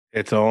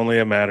It's only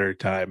a matter of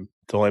time.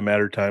 It's only a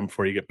matter of time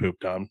before you get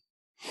pooped on.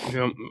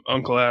 Yep,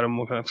 Uncle Adam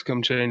will have to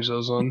come change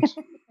those ones.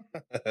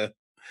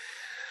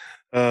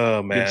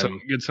 Oh Get some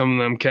man. get some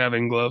of them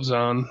calving gloves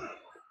on.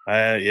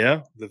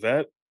 Yeah, the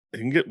vet.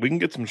 We can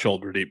get some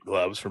shoulder deep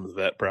gloves from the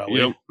vet Yep,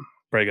 probably.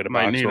 Probably get a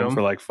might box need of them for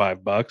them. like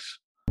 $5.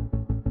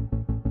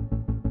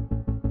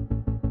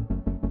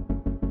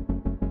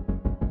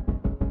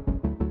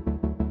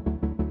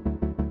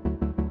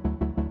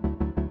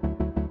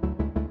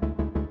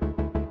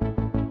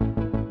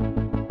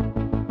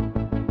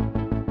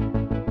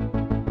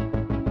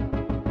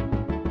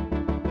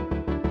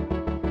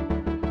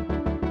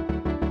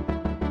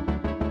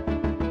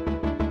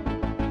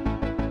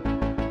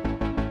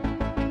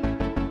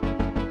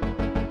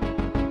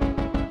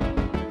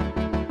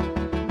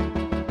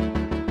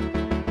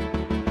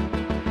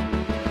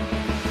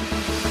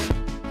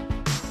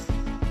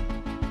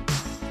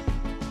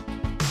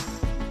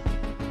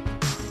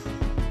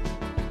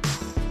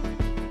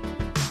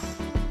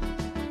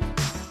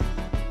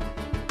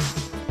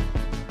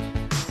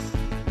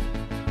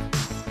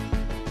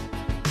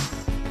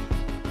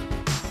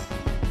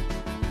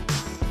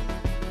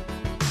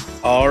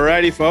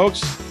 Alrighty,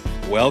 folks.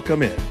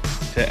 Welcome in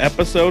to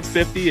episode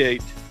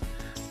 58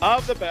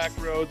 of the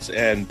Backroads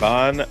and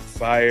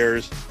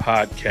Bonfires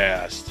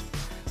podcast.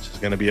 This is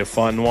going to be a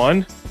fun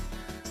one.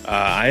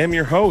 I am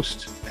your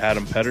host,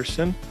 Adam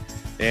Pedersen,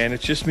 and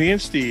it's just me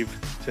and Steve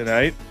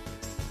tonight.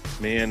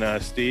 Me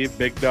and Steve,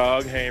 Big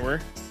Dog Hamer.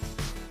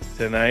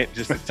 Tonight,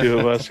 just the two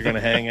of us are going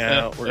to hang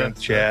out. We're going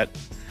to chat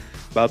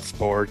about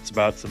sports,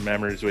 about some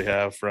memories we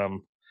have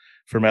from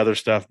other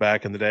stuff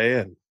back in the day,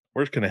 and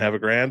we're just going to have a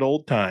grand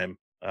old time.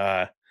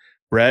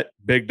 Brett,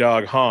 Big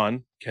Dog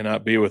Han,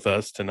 cannot be with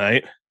us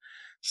tonight,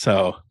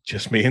 so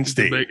just me and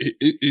Steve.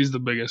 He's the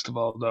biggest of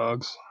all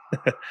dogs.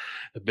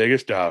 The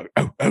biggest dog.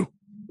 Oh,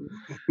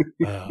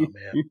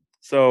 man.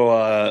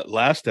 So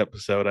last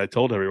episode, I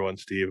told everyone,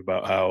 Steve,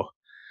 about how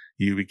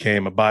you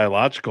became a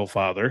biological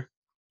father.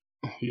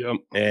 Yep.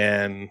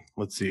 And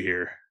let's see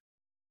here.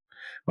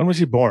 When was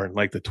he born?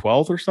 Like the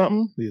 12th or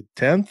something? The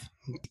 10th?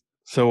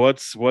 So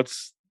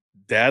what's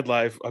dad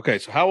life? Okay,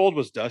 so how old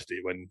was Dusty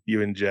when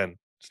you and Jen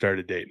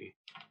started dating?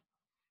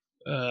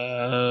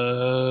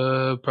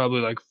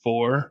 Probably like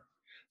 4.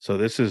 So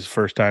this is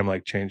first time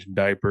like changing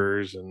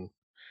diapers and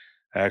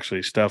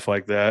actually stuff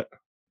like that.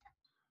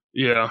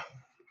 Yeah.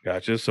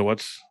 Gotcha. So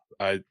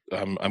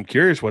I'm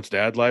curious, what's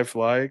dad life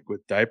like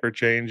with diaper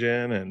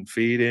changing and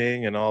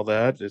feeding and all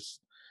that? Just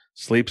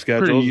sleep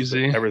schedules, Pretty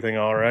easy. everything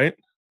all right?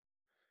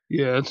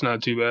 Yeah, it's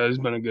not too bad. He's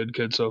been a good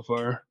kid so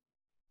far.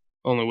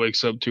 Only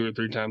wakes up 2 or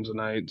 3 times a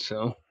night,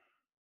 so,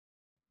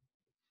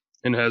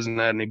 and hasn't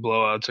had any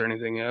blowouts or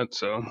anything yet.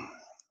 So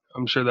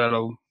I'm sure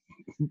that'll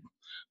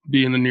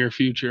be in the near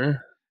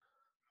future.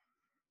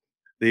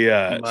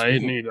 The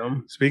Might need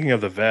them. speaking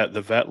of the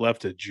vet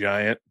left a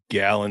giant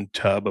gallon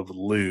tub of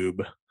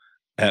lube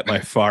at my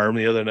farm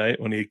the other night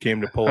when he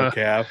came to pull a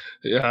calf.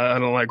 Yeah, I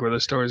don't like where the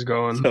story's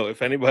going. So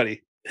if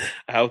anybody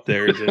out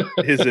there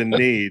is in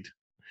need,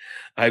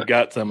 I've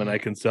got some and I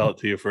can sell it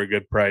to you for a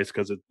good price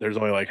because there's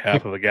only like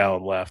half of a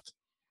gallon left.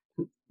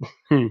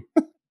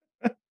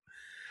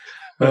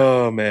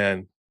 Oh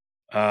man.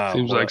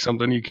 Seems like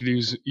something you could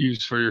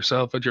use for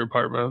yourself at your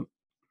apartment.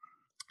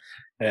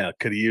 Yeah,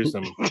 could have used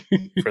them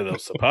for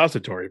those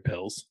suppository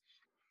pills.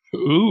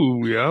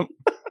 Ooh, yep.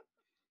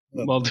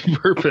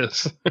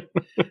 Multi-purpose.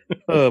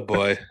 Oh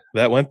boy,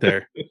 that went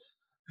there.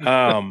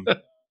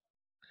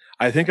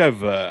 I think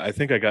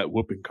I got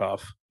whooping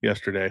cough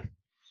yesterday.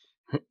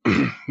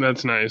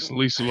 That's nice. At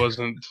least it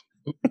wasn't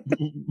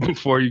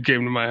before you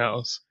came to my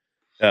house.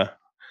 Yeah, I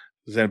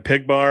was in a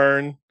pig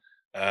barn.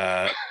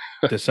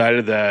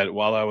 Decided that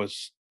while I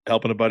was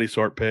helping a buddy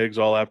sort pigs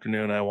all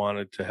afternoon, I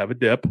wanted to have a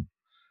dip.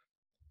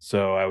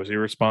 So I was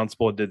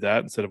irresponsible and did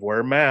that instead of wear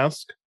a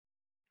mask.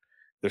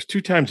 There's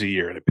 2 times a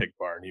year in a pig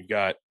barn. You've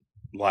got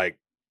like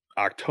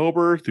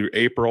October through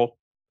April,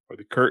 where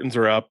the curtains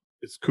are up.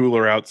 It's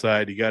cooler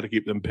outside. You got to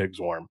keep them pigs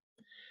warm.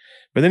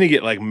 But then you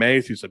get like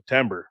May through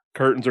September.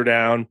 Curtains are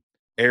down,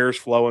 air's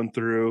flowing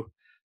through,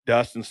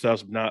 dust and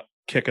stuff's not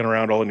kicking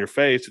around all in your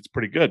face. It's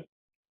pretty good.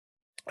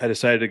 I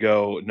decided to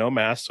go no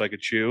mask so I could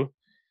chew.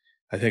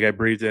 I think I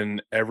breathed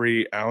in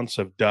every ounce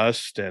of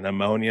dust and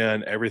ammonia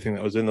and everything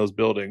that was in those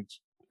buildings.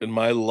 And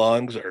my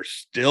lungs are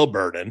still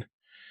burning.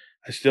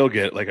 I still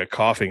get like a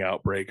coughing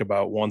outbreak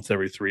about once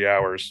every 3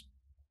 hours.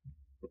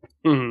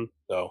 Mm-hmm.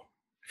 So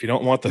if you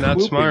don't want the Not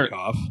whooping smart.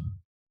 cough,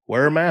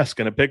 wear a mask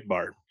in a pig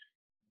barn.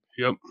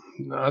 Yep,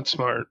 not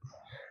smart.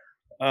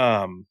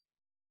 I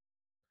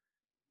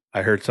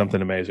heard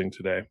something amazing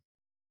today.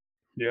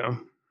 Yeah.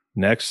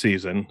 Next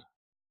season,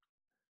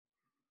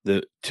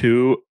 the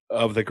 2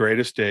 of the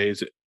greatest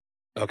days,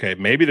 okay,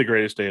 maybe the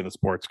greatest day in the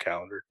sports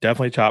calendar,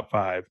 definitely top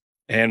 5,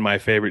 and my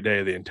favorite day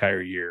of the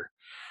entire year,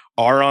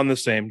 are on the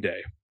same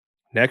day.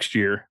 Next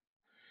year,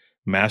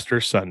 Master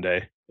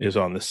Sunday is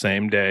on the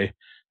same day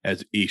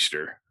as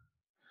Easter.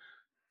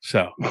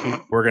 So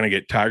we're going to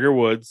get Tiger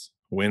Woods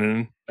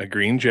winning a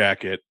green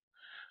jacket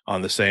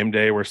on the same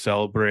day we're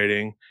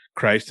celebrating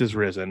Christ is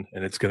risen,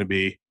 and it's going to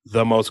be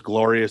the most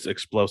glorious,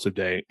 explosive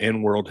day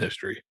in world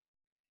history.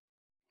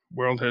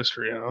 World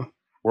history, huh?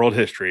 World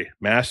history.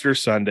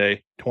 Masters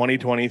Sunday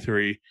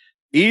 2023,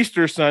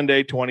 Easter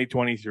Sunday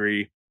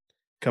 2023,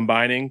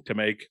 combining to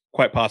make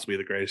quite possibly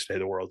the greatest day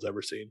the world's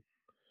ever seen.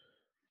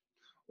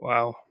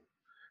 Wow.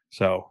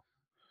 So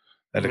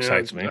that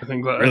excites me. I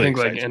think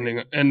like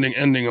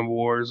ending of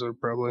wars are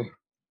probably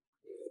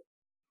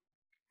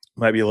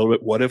might be a little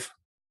bit. What if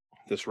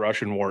this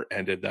Russian war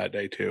ended that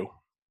day too?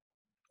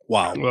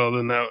 Wow. Well,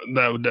 then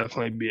that would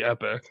definitely be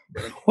epic.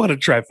 What a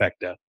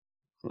trifecta.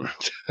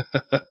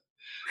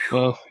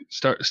 Well,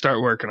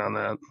 start working on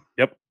that.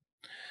 Yep.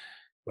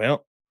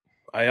 Well,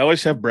 I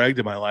always have bragged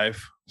in my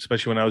life,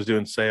 especially when I was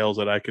doing sales,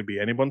 that I could be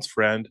anyone's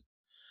friend.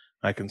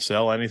 I can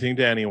sell anything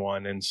to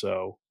anyone. And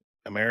so,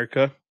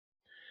 America,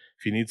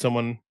 if you need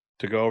someone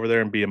to go over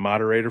there and be a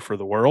moderator for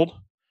the world,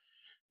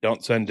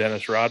 don't send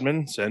Dennis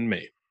Rodman, send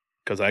me,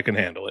 because I can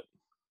handle it.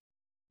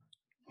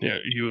 Yeah,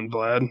 you and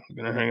Vlad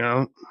gonna hang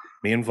out?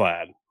 Me and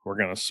Vlad. We're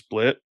gonna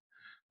split.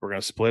 We're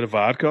gonna split a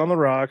vodka on the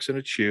rocks and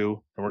a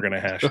chew, and we're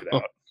gonna hash it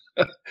out.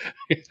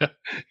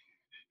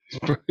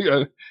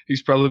 Yeah.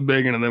 He's probably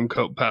big into them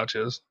coat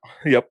pouches.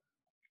 Yep.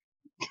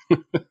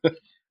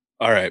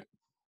 All right.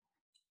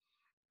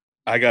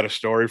 I got a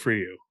story for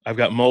you. I've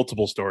got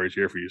multiple stories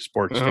here for you,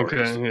 sports stories.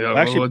 Okay, yeah.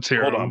 Actually, let's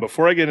hear hold them. on.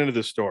 Before I get into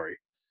the story,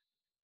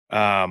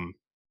 I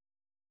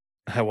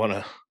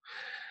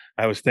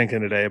was thinking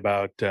today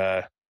about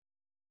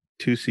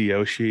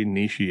Tsuyoshi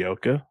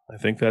Nishioka. I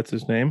think that's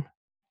his name.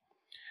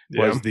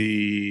 Yeah. Was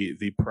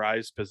the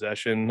prized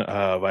possession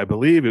of, I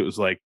believe it was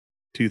like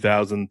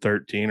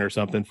 2013 or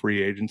something,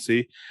 free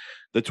agency.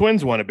 The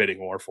Twins won a bidding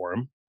war for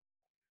him.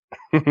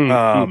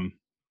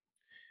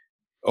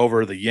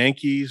 Over the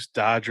Yankees,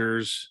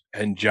 Dodgers,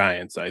 and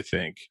Giants, I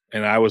think.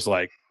 And I was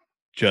like,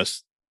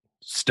 just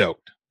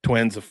stoked.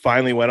 Twins have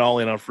finally went all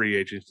in on free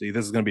agency.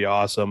 This is going to be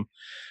awesome.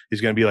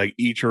 He's going to be like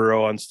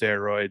Ichiro on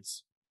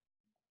steroids.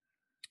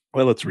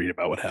 Well, let's read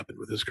about what happened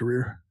with his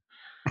career.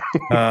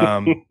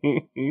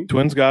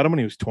 Twins got him when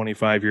he was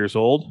 25 years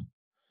old.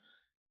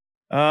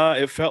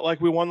 It felt like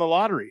we won the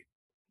lottery.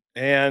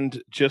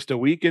 And just a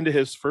week into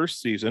his first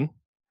season,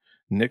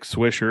 Nick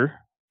Swisher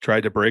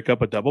tried to break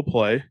up a double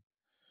play,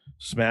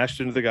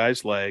 smashed into the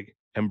guy's leg,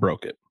 and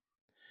broke it.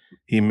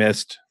 He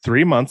missed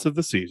 3 months of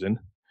the season,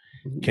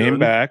 came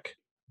back,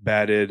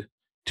 batted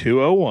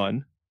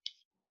 .201,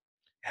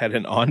 had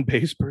an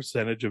on-base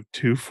percentage of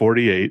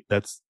 .248.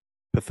 That's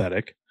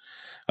pathetic.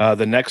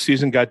 The next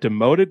season got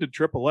demoted to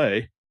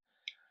AAA.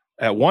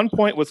 At one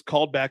point was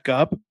called back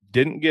up,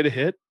 didn't get a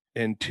hit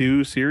in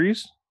 2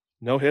 series,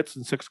 no hits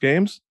in 6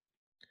 games,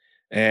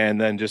 and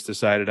then just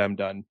decided I'm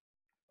done.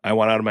 I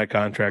want out of my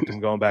contract. I'm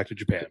going back to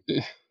Japan.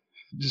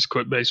 Just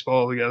quit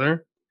baseball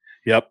altogether?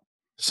 Yep.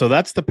 So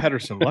that's the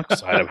Pedersen luck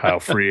side of how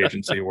free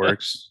agency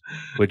works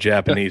with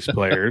Japanese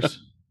players.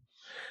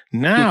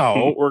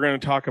 Now we're going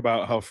to talk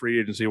about how free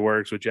agency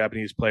works with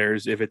Japanese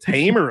players. If it's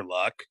Hamer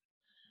luck,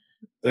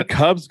 the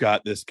Cubs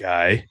got this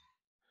guy.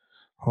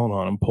 Hold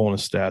on, I'm pulling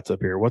his stats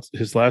up here. What's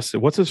his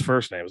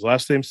first name? His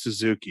last name's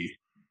Suzuki.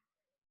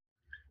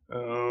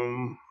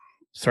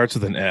 Starts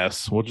with an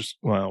S. We'll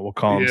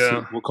call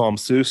him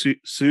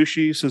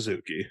Sushi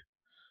Suzuki.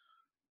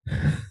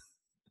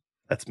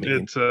 That's me.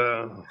 It's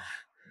okay.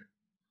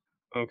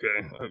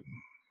 I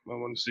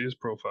want to see his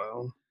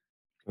profile.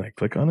 Can I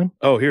click on him?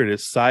 Oh, here it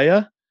is.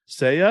 Seiya,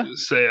 yeah.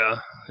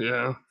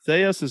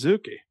 Seiya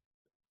Suzuki.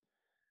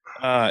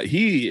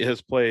 He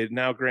has played,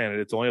 now granted,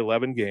 it's only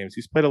 11 games.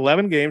 He's played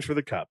 11 games for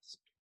the Cubs.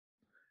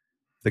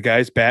 The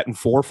guy's batting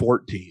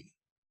 .414.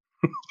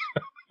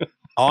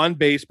 On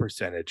base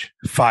percentage,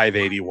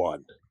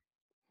 .581.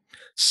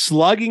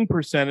 Slugging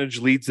percentage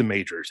leads the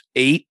majors,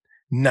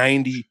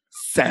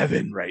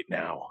 .897 right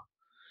now.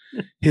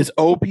 His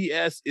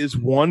OPS is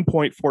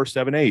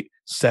 1.478,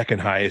 second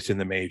highest in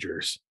the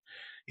majors.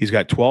 He's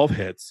got 12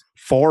 hits,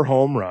 4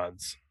 home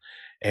runs,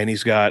 and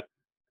he's got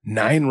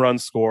 9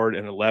 runs scored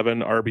and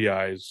 11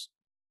 RBIs.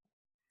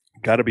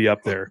 Got to be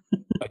up there.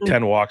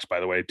 10 walks, by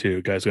the way,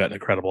 too. Guy's got an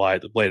incredible eye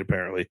at the plate,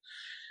 apparently.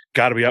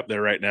 Got to be up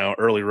there right now,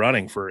 early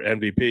running for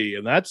MVP.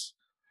 And that's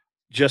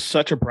just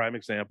such a prime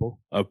example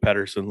of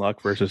Pedersen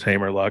luck versus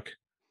Hamer luck.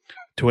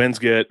 Twins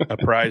get a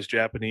prize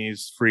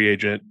Japanese free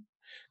agent.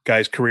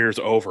 Guy's career's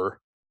over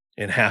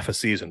in half a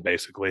season,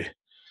 basically.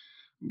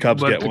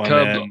 Cubs get one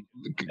man,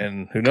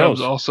 and who knows?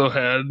 Cubs also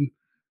had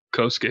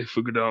Kosuke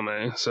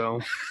Fukudome, so.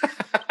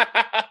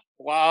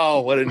 Wow,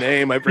 what a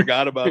name. I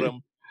forgot about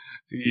him.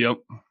 Yep.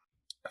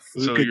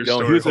 So he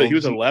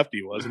was a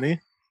lefty, wasn't he?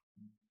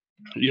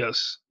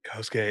 Yes.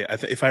 Kosuke,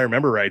 if I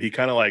remember right, he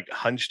kind of like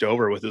hunched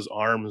over with his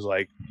arms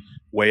like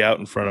way out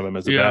in front of him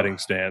as a batting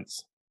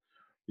stance.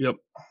 Yep.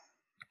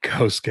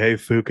 Kosuke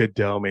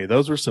Fukudome.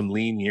 Those were some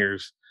lean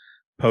years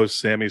post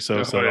Sammy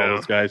Sosa and all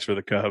those guys for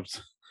the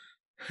Cubs.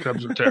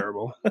 Cubs are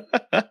terrible.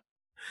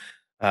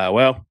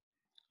 Well,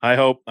 I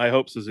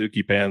hope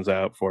Suzuki pans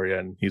out for you,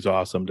 and he's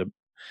awesome.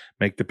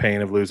 make the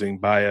pain of losing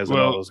Baez and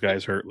all those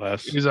guys hurt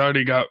less. He's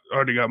already got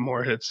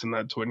more hits than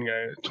that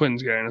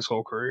Twins guy in his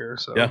whole career.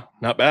 So yeah,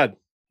 not bad.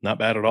 Not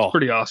bad at all. It's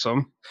pretty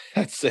awesome.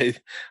 I'd say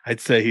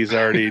he's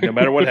already, no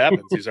matter what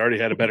happens, he's already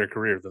had a better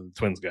career than the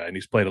Twins guy, and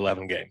he's played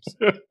 11 games.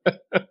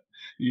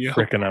 Yeah,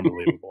 freaking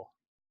unbelievable.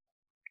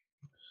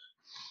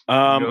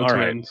 All Twins.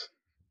 Right.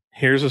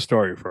 Here's a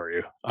story for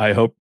you. I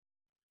hope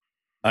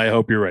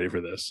you're ready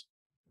for this.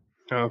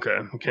 Okay,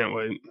 I can't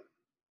wait.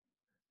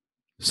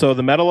 So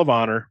the Medal of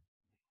Honor,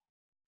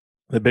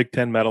 the Big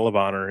Ten Medal of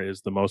Honor,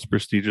 is the most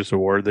prestigious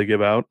award they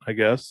give out, I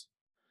guess.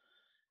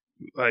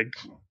 Like,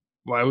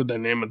 why would they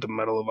name it the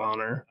Medal of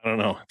Honor? I don't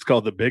know. It's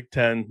called the Big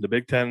Ten. The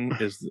Big Ten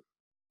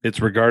it's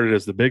regarded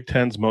as the Big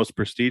Ten's most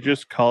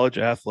prestigious college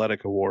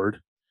athletic award.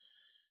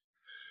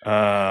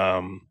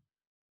 One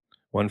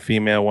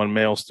female, one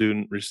male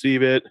student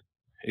receive it.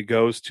 It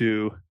goes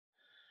to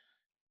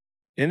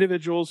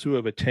individuals who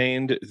have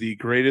attained the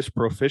greatest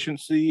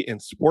proficiency in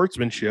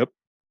sportsmanship.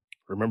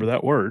 Remember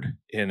that word,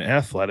 in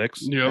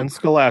athletics and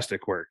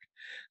scholastic work.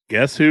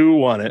 Guess who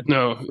won it?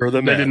 No,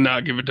 they did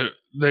not give it to.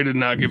 They did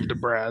not give it to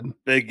Brad.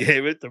 They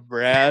gave it to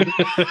Brad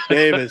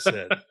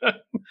Davison.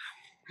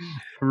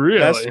 Really?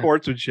 Best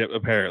sportsmanship,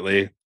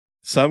 apparently.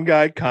 Some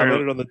guy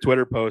commented on the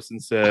Twitter post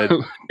and said,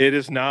 "It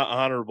is not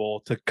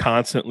honorable to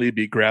constantly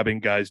be grabbing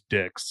guys'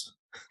 dicks."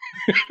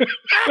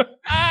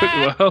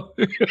 Well,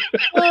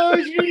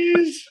 oh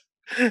jeez,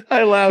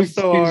 I laughed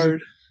so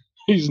hard.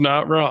 He's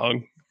not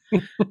wrong.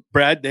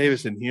 Brad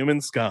Davison,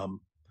 human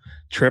scum.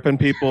 Tripping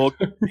people,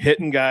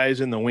 hitting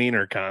guys in the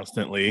wiener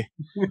constantly,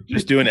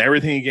 just doing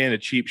everything he can to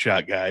cheap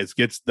shot guys,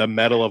 gets the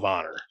Medal of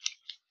Honor.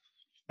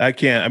 I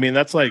can't. I mean,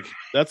 that's like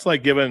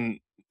giving,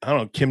 I don't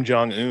know, Kim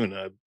Jong-un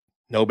a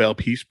Nobel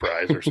Peace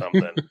Prize or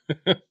something.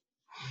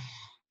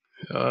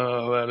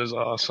 Oh, that is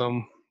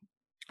awesome.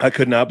 I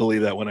could not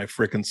believe that when I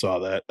freaking saw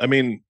that. I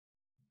mean,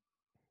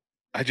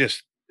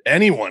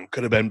 anyone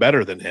could have been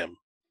better than him.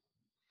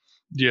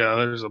 Yeah,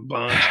 there's a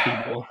bunch of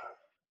people.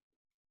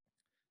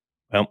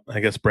 Well, I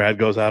guess Brad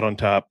goes out on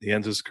top. He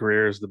ends his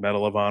career as the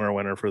Medal of Honor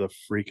winner for the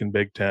freaking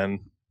Big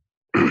Ten.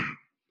 Yeah,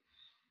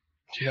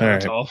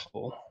 that's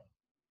awful.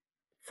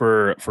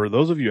 For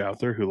those of you out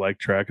there who like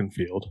track and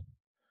field,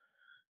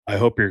 I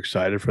hope you're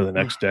excited for the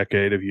next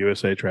decade of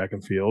USA track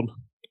and field.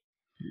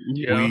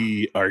 Yeah.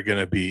 We are going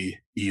to be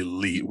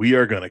elite. We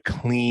are going to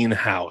clean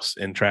house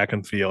in track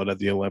and field at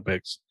the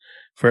Olympics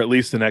for at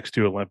least the next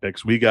two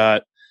Olympics. We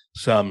got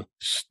some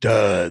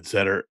studs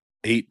that are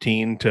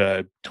 18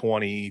 to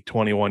 20,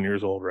 21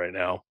 years old right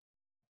now.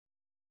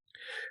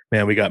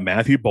 Man, we got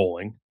Matthew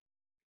Bowling,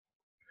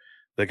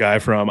 the guy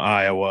from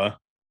Iowa,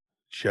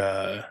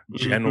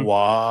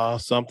 Genoa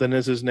something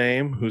is his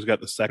name, who's got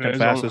the second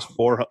fastest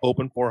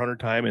open 400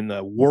 time in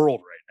the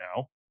world right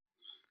now.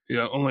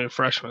 Yeah, only a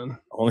freshman.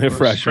 Only a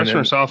freshman.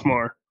 Freshman or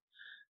sophomore?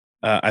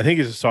 I think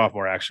he's a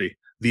sophomore, actually.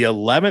 The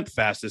 11th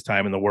fastest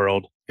time in the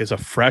world is a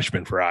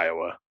freshman for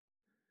Iowa.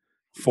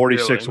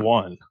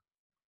 46.1.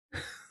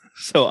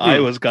 So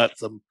Iowa's got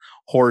some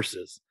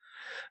horses.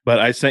 But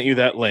I sent you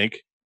that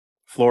link.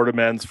 Florida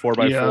men's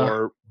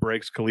 4x4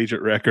 breaks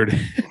collegiate record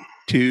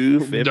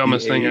 258.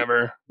 Dumbest thing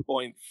ever.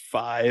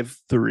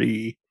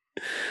 0.53.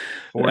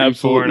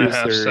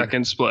 44.5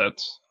 second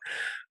splits.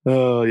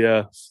 Oh,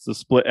 yeah. The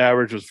split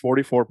average was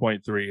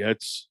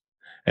 44.3.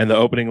 And the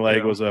opening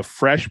leg was a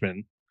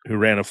freshman who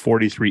ran a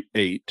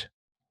 43.8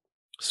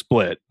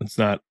 split. It's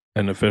not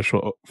an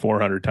official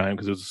 400 time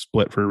because it was a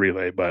split for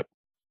relay, but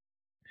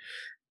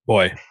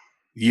boy,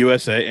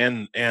 USA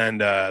and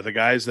the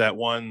guys that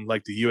won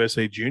like the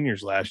USA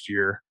juniors last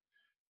year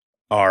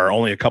are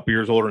only a couple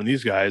years older than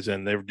these guys,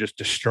 and they're just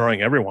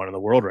destroying everyone in the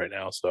world right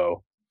now.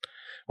 So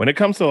when it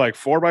comes to like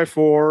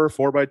 4x4,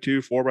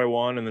 4x2,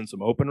 4x1, and then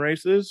some open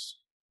races,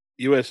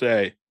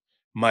 USA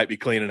might be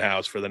cleaning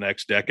house for the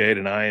next decade,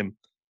 and I am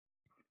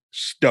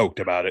stoked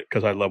about it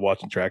because I love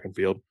watching track and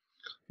field.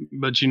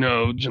 But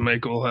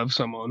Jamaica will have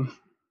someone.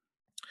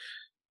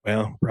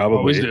 Well, probably.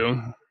 Always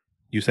do.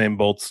 Usain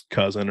Bolt's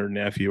cousin or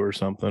nephew or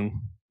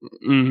something.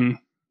 Mm-hmm.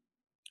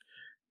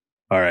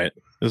 All right.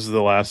 This is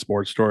the last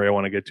sports story I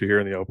want to get to here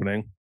in the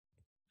opening.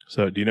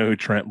 So do you know who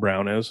Trent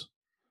Brown is?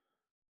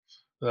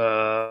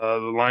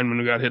 The lineman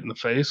who got hit in the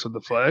face with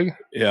the flag?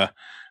 Yeah,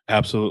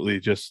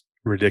 absolutely. Just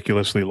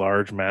ridiculously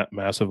large,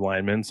 massive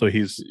lineman. So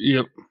he's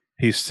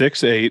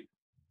 6'8",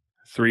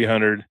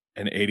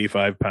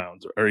 385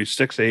 pounds. Or he's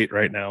 6'8"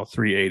 right now,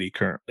 380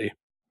 currently.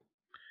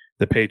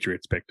 The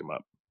Patriots picked him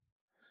up.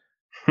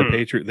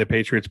 The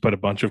Patriots put a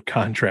bunch of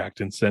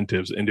contract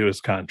incentives into his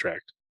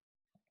contract.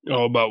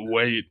 Oh, about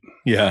weight.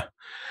 Yeah.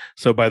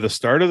 So by the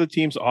start of the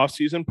team's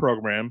offseason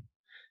program,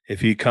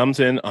 if he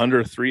comes in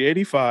under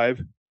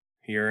 385,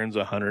 he earns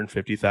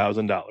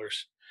 $150,000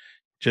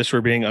 just for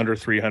being under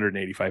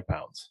 385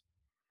 pounds.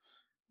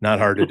 Not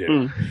hard to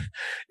do.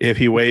 If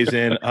he weighs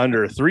in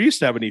under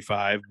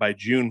 375 by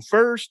June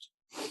 1st,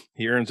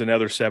 he earns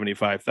another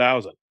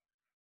 $75,000.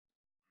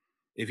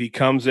 If he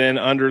comes in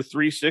under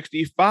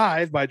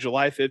 365 by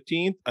July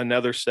 15th,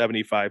 another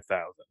 $75,000.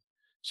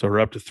 So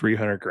we're up to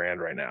 $300,000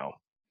 right now.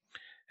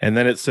 And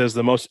then it says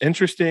the most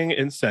interesting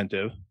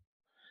incentive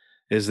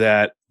is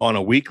that on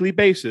a weekly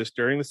basis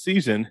during the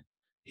season,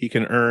 he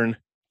can earn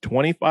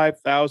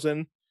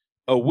 25,000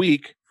 a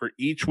week for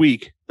each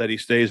week that he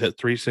stays at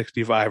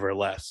 365 or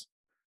less.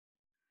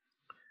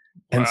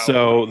 Wow. And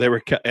so they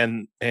were,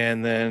 and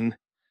then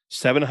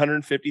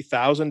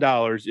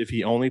 $750,000 if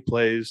he only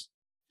plays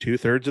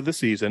 2/3 of the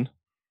season,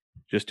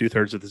 just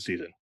 2/3 of the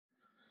season,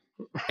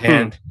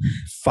 and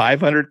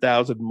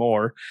 500,000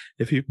 more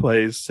if he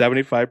plays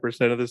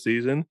 75% of the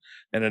season,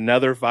 and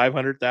another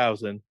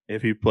 500,000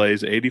 if he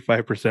plays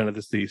 85% of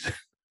the season,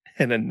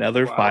 and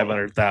another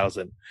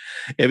 500,000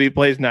 if he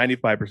plays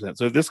 95%.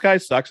 So if this guy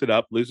sucks it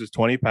up, loses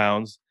 20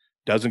 pounds,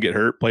 doesn't get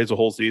hurt, plays a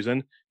whole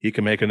season, he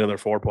can make another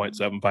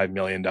 $4.75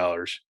 million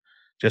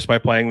just by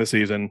playing the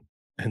season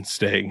and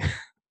staying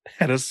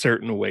at a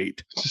certain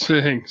weight.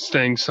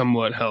 Staying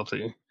somewhat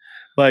healthy.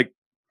 Like,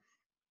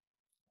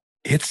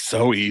 it's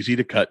so easy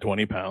to cut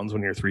 20 pounds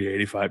when you're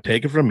 385.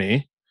 Take it from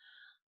me.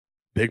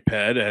 Big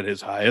Ped at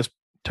his highest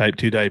type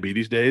 2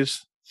 diabetes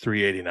days,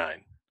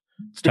 389.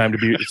 It's time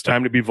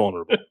to be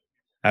vulnerable.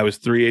 I was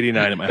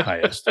 389 at my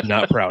highest.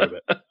 Not proud of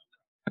it.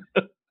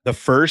 The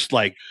first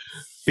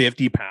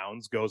 50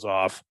 pounds goes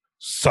off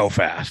so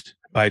fast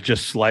by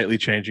just slightly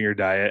changing your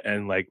diet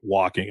and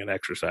walking and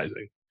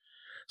exercising.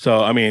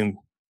 So, I mean,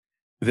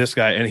 this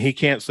guy, and he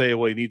can't say,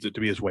 well, he needs it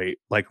to be his weight.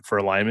 Like for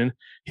a lineman,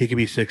 he could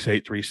be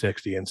 6'8",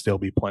 360 and still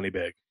be plenty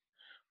big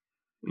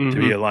to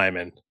be a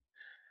lineman.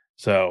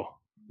 So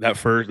the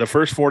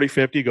first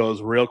 40-50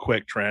 goes real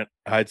quick, Trent.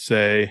 I'd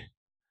say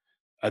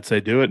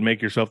do it and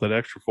make yourself that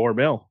extra $4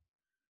 million.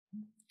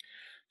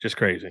 Just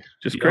crazy.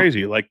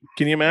 Crazy. Like,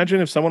 can you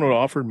imagine if someone would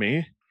offer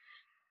me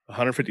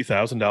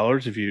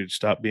 $150,000 if you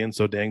stopped being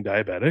so dang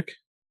diabetic?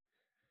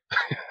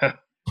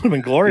 Would have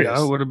been glorious.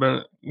 Yeah, it would have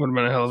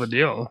been a hell of a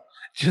deal.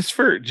 Just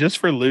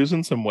for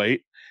losing some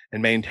weight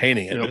and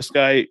maintaining it. Yep. This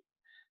guy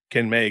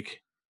can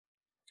make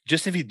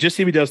just if he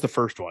does the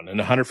first one and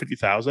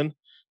 150,000,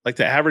 like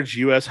the average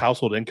US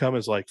household income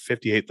is like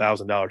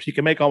 $58,000. He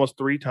can make almost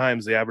 3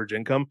 times the average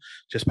income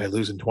just by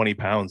losing 20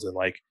 pounds in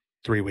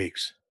 3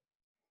 weeks.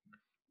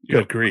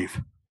 Good grief.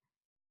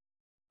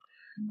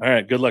 All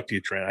right, good luck to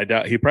you, Trent. I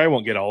doubt he probably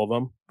won't get all of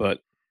them, but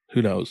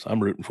who knows?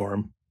 I'm rooting for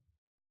him.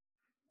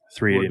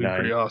 389.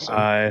 Pretty awesome.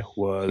 I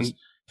was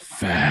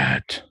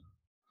fat.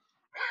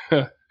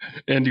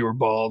 And you were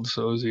bald,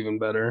 so it was even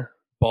better.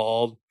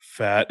 Bald,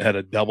 fat, had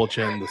a double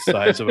chin the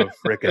size of a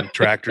freaking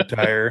tractor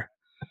tire.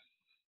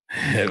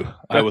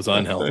 I was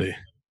unhealthy.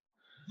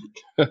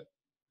 Oh,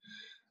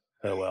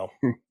 well.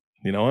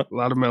 You know what? A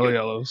lot of mellow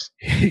yellows.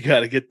 You got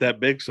to get that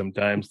big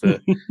sometimes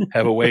to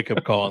have a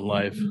wake-up call in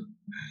life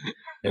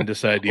and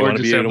decide, do you want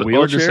to be in a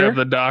wheelchair? Or just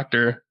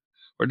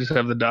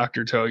have the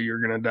doctor tell you you're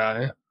going to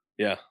die.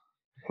 Yeah.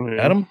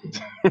 Adam,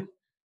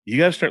 you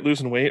got to start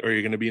losing weight or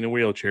you're going to be in a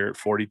wheelchair at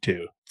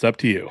 42. It's up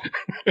to you.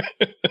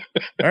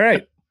 All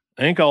right.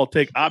 I think I'll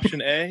take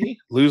option A,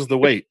 lose the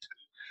weight.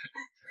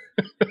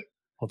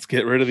 Let's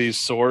get rid of these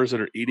sores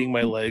that are eating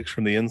my legs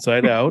from the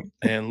inside out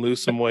and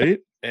lose some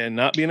weight and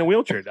not be in a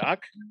wheelchair,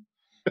 Doc.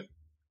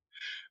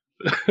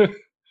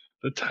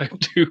 The type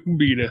 2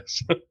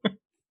 beatus.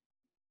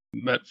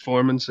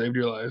 Metformin saved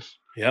your life.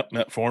 Yep.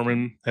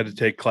 Metformin. Had to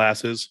take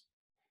classes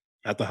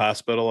at the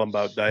hospital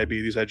about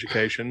diabetes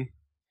education.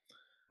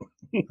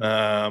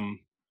 Learned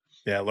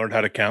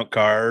how to count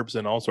carbs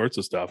and all sorts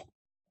of stuff.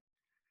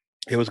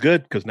 It was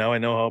good because now I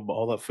know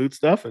all that food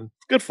stuff and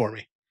it's good for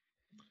me.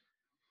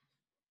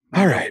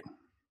 All right.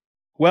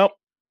 Well,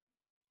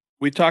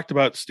 we talked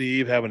about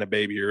Steve having a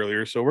baby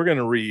earlier, so we're going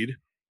to read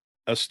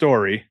a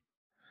story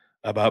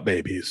about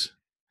babies.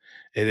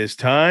 It is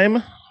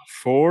time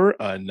for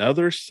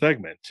another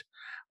segment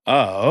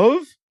of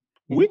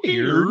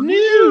Weird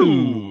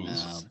News.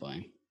 Oh,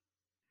 boy.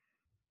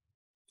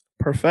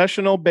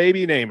 Professional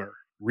baby namer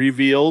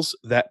reveals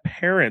that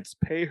parents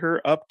pay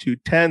her up to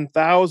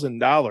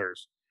 $10,000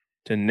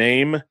 to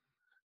name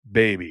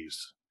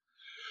babies.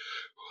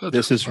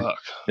 This is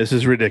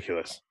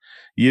ridiculous.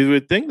 You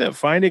would think that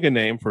finding a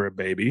name for a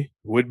baby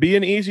would be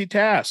an easy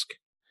task.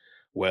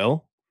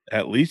 Well,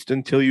 at least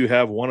until you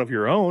have one of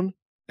your own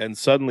and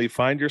suddenly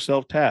find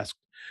yourself tasked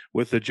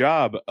with the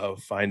job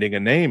of finding a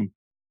name.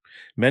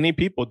 Many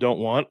people don't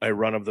want a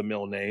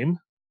run-of-the-mill name.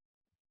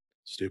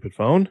 Stupid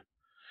phone.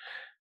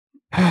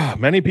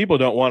 Many people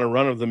don't want a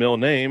run-of-the-mill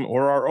name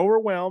or are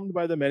overwhelmed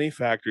by the many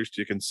factors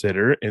to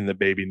consider in the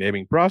baby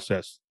naming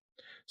process.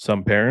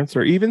 Some parents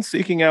are even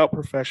seeking out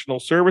professional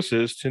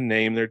services to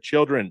name their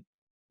children.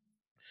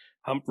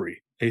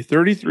 Humphrey, a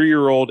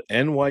 33-year-old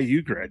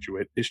NYU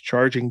graduate, is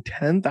charging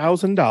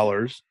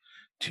 $10,000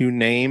 to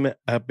name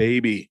a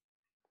baby.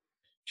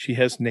 She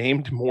has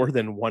named more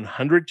than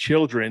 100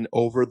 children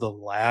over the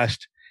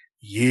last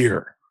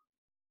year.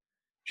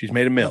 She's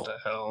made a mill. What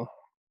the hell?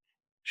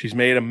 She's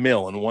made a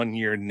mill in 1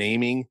 year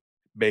naming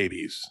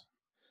babies.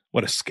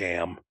 What a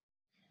scam.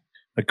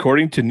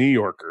 According to New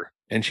Yorker,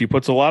 and she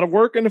puts a lot of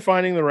work into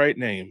finding the right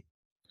name,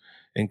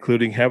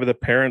 including having the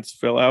parents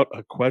fill out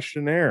a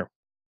questionnaire.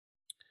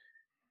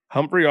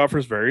 Humphrey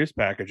offers various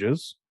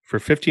packages, For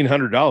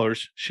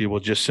 $1,500, she will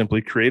just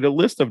simply create a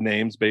list of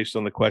names based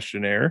on the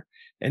questionnaire,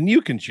 and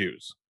you can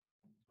choose.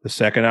 The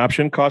second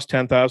option costs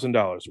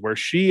 $10,000, where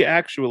she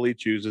actually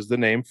chooses the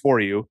name for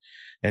you,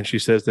 and she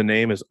says the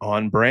name is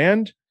on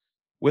brand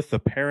with the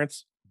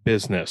parent's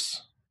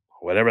business,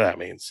 whatever that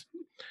means.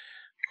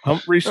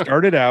 Humphrey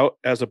started out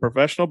as a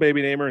professional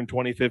baby namer in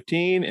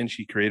 2015, and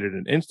she created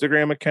an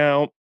Instagram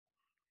account.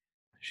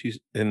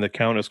 The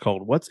account is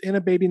called "What's in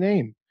a Baby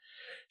Name."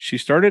 She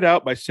started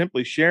out by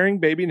simply sharing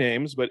baby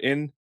names, but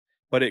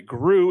it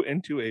grew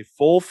into a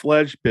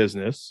full-fledged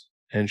business,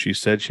 and she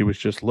said she was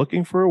just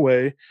looking for a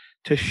way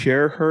to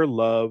share her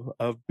love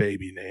of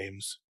baby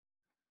names.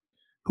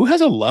 Who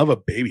has a love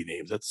of baby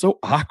names? That's so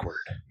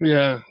awkward.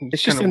 Yeah,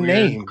 it's just a weird,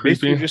 name. creepy.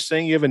 Basically, you're just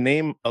saying you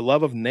have a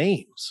love of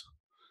names.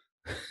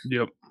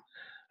 Yep.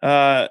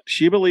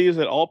 She believes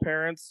that all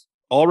parents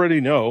already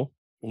know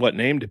what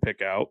name to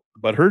pick out,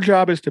 but her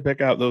job is to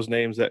pick out those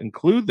names that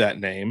include that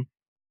name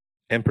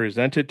and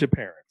present it to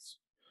parents.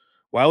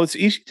 While it's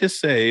easy to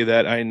say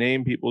that I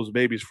name people's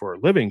babies for a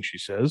living, she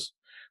says,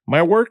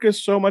 my work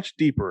is so much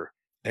deeper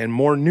and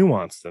more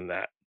nuanced than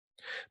that.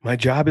 My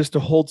job is to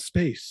hold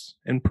space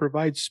and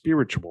provide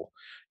spiritual,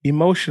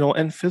 emotional,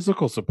 and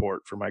physical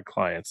support for my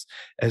clients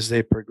as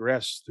they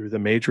progress through the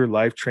major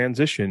life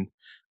transition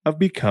of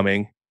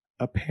becoming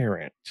a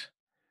parent.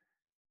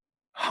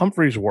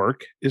 Humphrey's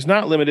work is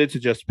not limited to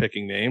just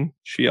picking names.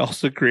 She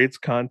also creates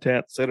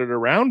content centered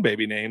around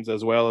baby names,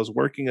 as well as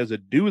working as a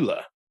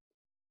doula,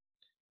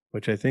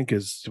 which I think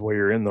is where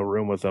you're in the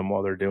room with them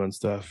while they're doing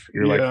stuff.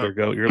 You're like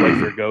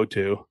their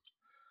go-to.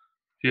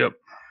 Yep.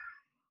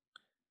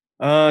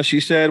 She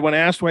said, when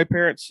asked why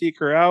parents seek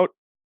her out,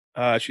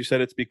 she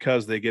said it's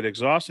because they get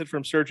exhausted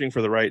from searching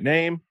for the right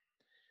name.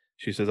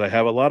 She says, I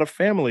have a lot of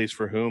families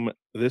for whom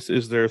this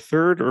is their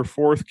third or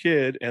fourth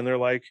kid, and they're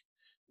like,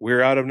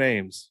 we're out of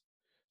names.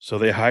 So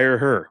they hire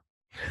her.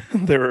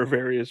 There are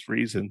various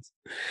reasons.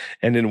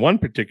 And in one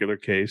particular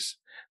case,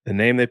 the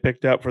name they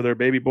picked out for their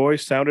baby boy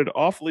sounded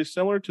awfully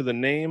similar to the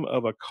name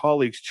of a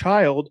colleague's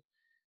child.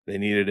 They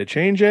needed to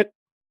change it,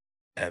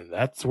 and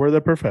that's where the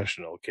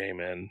professional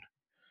came in.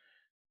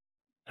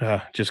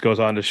 She goes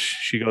on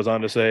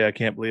to say, I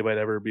can't believe I'd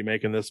ever be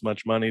making this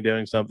much money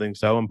doing something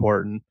so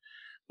important.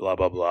 Blah,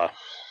 blah, blah.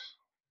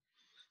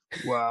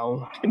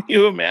 Wow. Can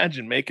you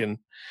imagine making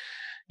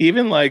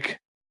even like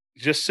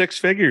just six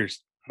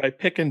figures by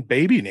picking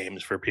baby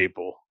names for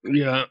people?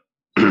 Yeah.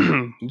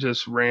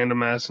 Just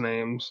random ass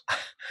names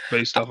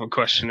based off a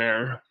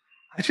questionnaire.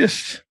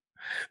 This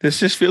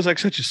just feels like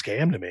such a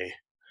scam to me.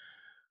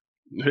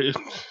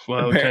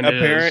 Well, a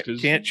parent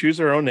can't choose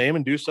their own name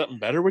and do something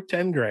better with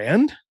 10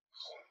 grand.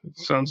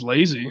 Sounds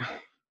lazy.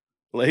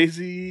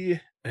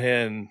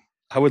 And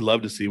I would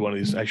love to see one of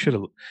these. I should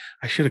have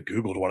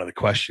Googled one of the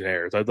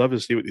questionnaires. I'd love to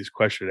see what these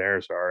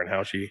questionnaires are and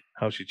how she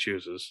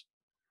chooses.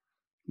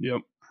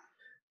 Yep.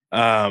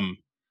 I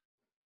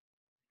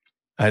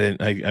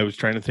was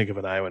trying to think of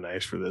an Iowa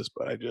nice for this,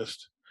 but I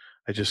just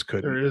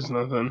couldn't. There is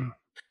nothing.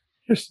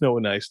 There's no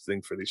nice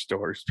thing for these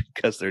stores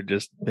because they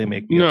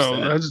make me upset.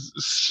 No, that's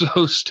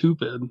so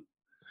stupid.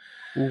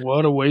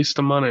 What a waste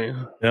of money.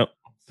 Yep.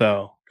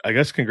 So I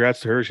guess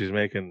congrats to her. She's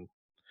making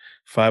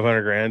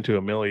 $500,000 to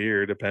 $1 million a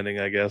year, depending,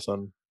 I guess,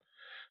 on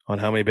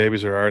how many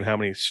babies there are and how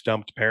many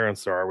stumped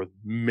parents there are with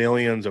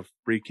millions of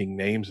freaking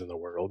names in the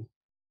world.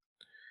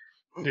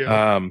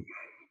 Yeah.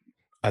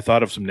 I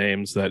thought of some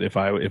names that if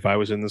I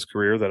was in this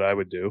career that I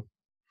would do.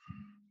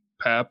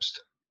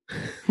 Pabst.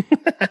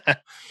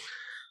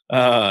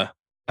 I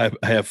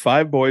have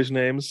 5 boys'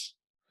 names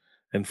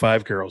and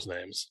 5 girls'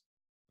 names.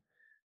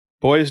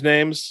 Boys'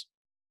 names,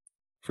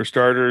 for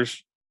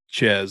starters,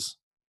 Chez.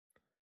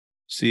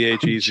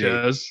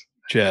 CHEZ.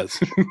 Chez.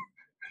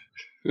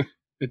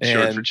 It's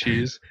short for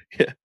cheese.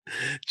 Yeah.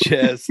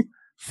 Chez.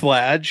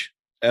 Flage.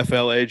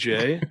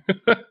 FLAJ.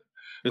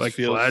 Like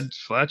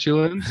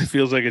flatulence? It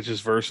feels like it's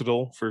just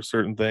versatile for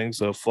certain things.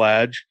 So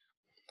Flage.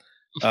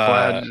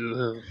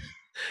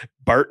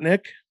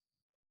 Bartnick.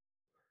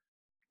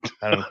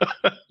 I don't know.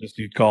 Just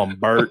you'd call him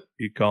Bart,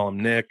 you'd call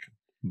him Nick,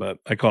 but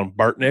I call him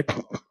Bartnick.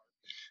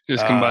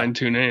 Just combine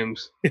 2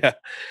 names. Yeah.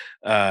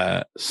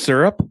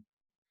 Syrup.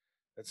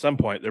 At some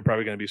point, they're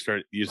probably going to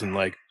start using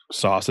like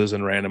sauces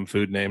and random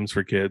food names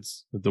for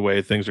kids. The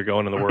way things are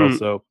going in the world.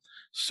 So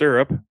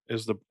Syrup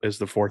is the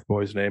 4th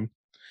boy's name,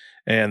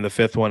 and the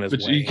 5th one is.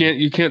 But Wayne.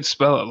 You can't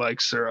spell it like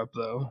syrup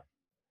though.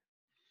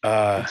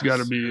 It's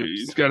got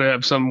to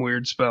have some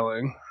weird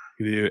spelling.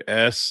 You do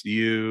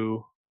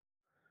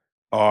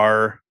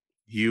SURUHP.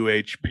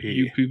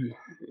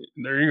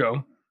 There you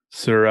go.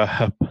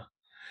 Syrup.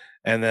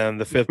 And then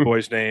the 5th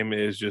boy's name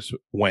is just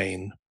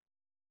Wayne.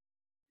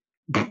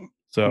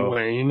 So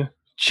Wayne,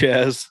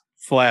 Chez,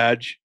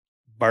 Flage,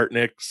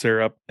 Bartnick,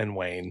 Syrup, and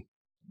Wayne.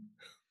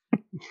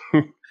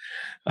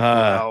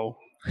 Wow.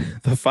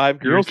 The 5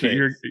 girls.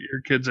 Your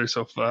kids are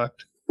so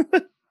fucked.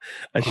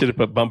 I should have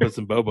put Bumpus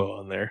and Bobo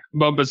on there.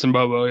 Bumpus and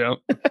Bobo, yeah.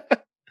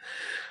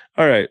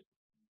 All right.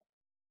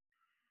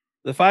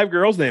 The 5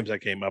 girls' names I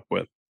came up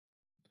with.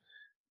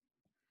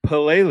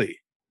 Paleli.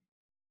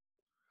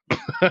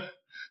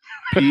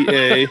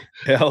 Paley.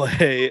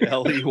 Paley. The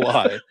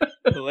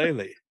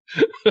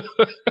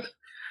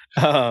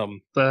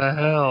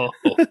hell?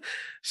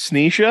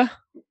 Sneesha.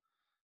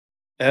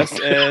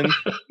 Sneesha.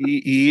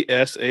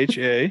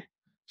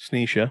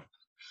 Sneesha.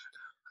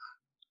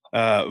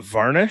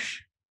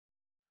 Varnish.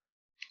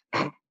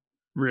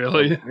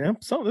 Really? So, yeah,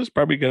 so there's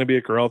probably going to be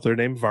a girl out there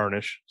named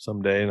Varnish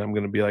someday, and I'm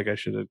going to be like, I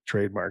should have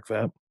trademarked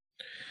that.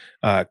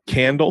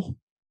 Candle.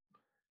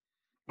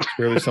 It's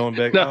really someone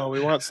big. No. Oh,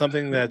 we want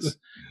something that's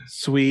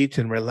sweet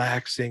and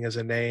relaxing as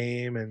a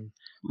name and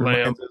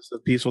reminds us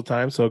of peaceful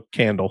times. So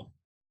Candle.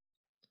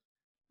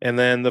 And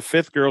then the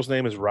fifth girl's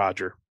name is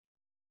Roger.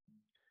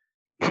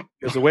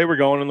 Because the way we're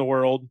going in the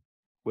world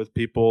with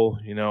people,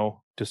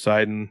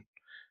 deciding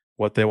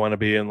what they want to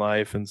be in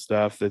life and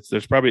stuff,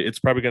 it's probably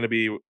going to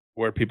be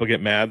where people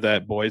get mad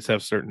that boys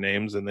have certain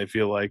names and they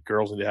feel like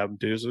girls need to have them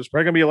too. So there's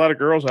probably going to be a lot of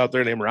girls out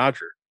there named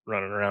Roger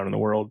running around in the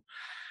world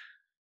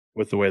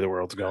with the way the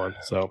world's going.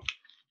 So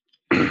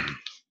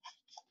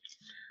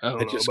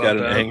I just got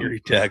an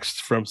angry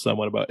text from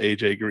someone about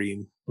AJ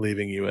Green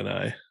leaving you and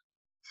I.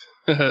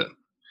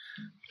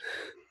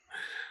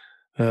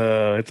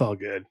 It's all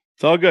good.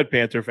 It's all good,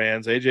 Panther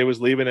fans. AJ was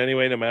leaving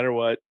anyway, no matter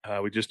what.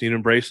 We just need to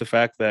embrace the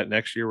fact that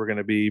next year we're going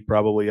to be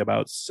probably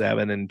about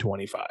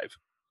 7-25.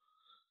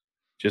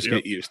 Just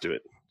get used to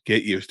it.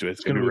 Get used to it.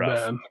 It's going to be rough.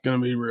 Bad. It's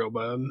going to be real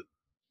bad.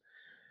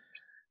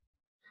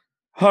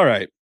 All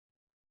right.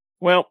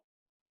 Well,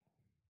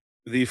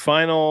 the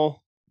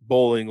final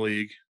bowling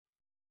league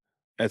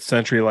at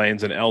Century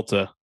Lanes in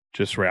Elta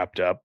just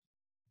wrapped up.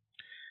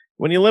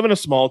 When you live in a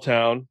small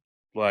town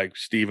like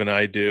Steve and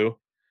I do,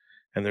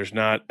 and there's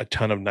not a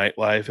ton of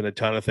nightlife and a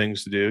ton of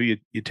things to do,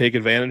 you take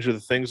advantage of the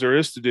things there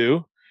is to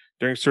do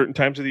during certain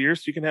times of the year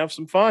so you can have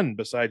some fun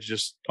besides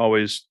just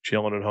always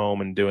chilling at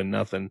home and doing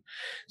nothing.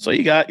 So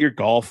you got your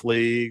golf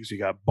leagues, you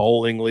got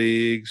bowling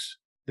leagues,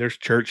 there's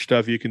church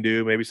stuff you can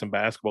do, maybe some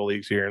basketball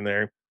leagues here and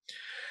there.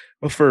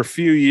 But for a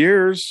few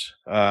years,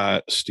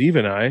 Steve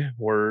and I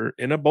were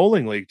in a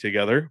bowling league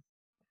together.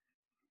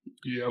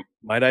 Yep.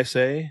 Might I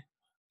say,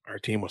 our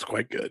team was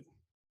quite good.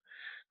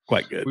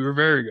 Quite good. We were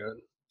very good.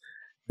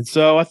 And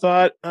so I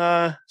thought,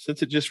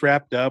 since it just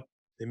wrapped up,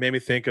 it made me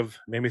think of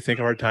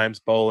our times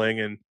bowling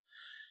and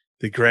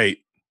the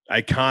great,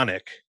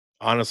 iconic,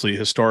 honestly,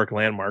 historic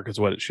landmark is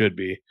what it should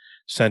be,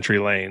 Century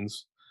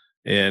Lanes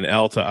in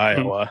Alta,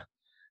 Iowa.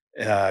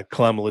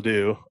 Clem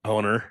Ledoux,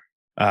 owner.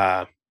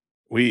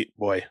 We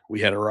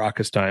had a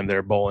raucous time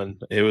there bowling.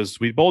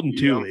 We bowled in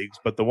two leagues,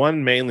 but the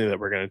one mainly that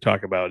we're going to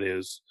talk about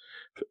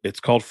it's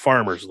called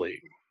Farmers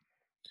League.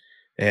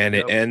 And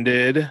it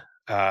ended.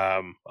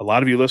 A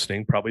lot of you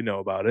listening probably know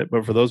about it,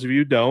 but for those of you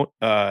who don't,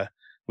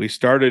 we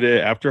started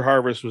it after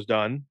harvest was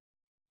done.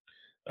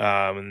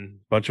 And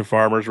a bunch of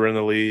farmers were in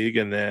the league,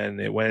 and then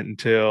it went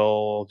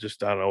until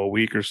just, I don't know, a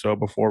week or so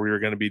before we were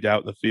going to be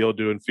out in the field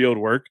doing field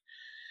work.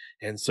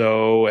 And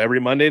so every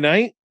Monday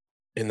night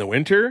in the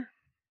winter,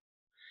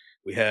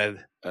 we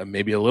had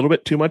maybe a little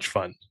bit too much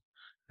fun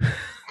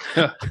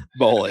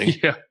bowling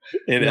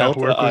in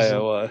Elta,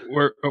 Iowa.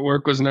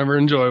 Work was never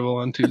enjoyable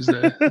on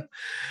Tuesday.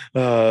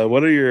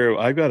 What are your?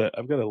 I've got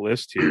a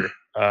list here.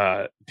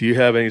 Do you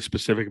have any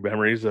specific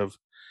memories of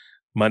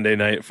Monday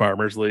Night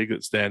Farmers League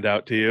that stand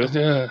out to you?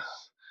 Yeah,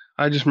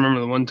 I just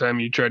remember the one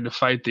time you tried to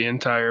fight the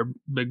entire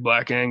Big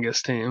Black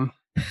Angus team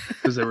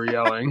because they were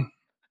yelling.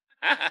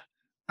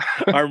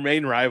 Our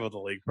main rival of the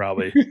league,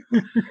 probably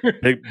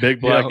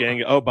Big Black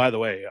Angus. Oh, by the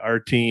way, our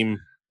team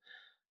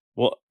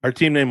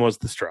name was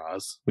the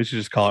Straws. We should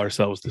just call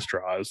ourselves the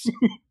Straws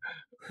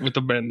with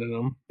the bend in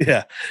them.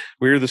 Yeah,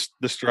 we were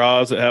the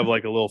Straws that have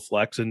like a little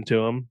flex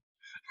into them.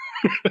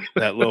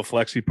 That little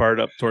flexy part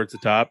up towards the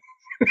top.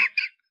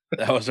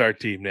 That was our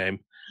team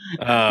name.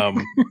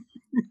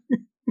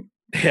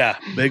 Yeah,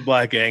 Big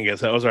Black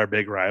Angus. That was our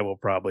big rival.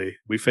 Probably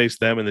we faced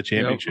them in the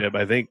championship.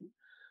 I think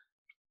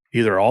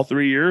either all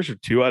 3 years or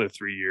 2 out of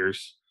 3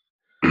 years.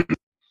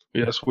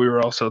 Yes, we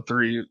were also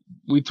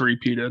we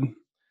three-peated.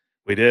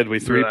 We did.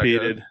 We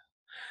three-peated.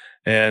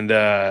 And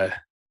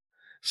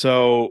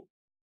so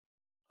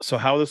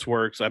how this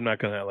works, I'm not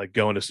going to like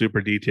go into super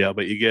detail,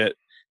 but you get,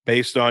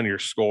 based on your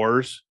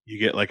scores, you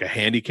get like a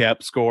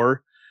handicap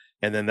score,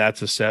 and then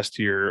that's assessed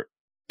to your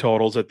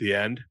totals at the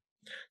end.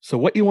 So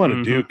what you want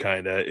to do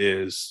kind of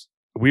is,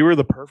 we were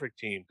the perfect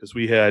team because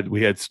we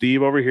had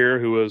Steve over here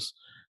who was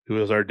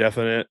our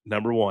definite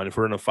number one. If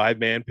we're in a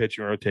 5-man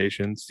pitching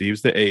rotation,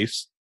 Steve's the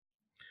ace,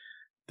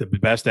 the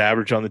best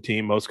average on the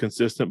team, most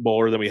consistent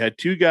bowler. Then we had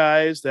 2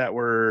 guys that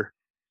were,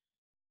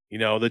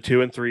 the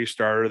 2 and 3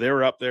 starter. They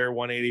were up there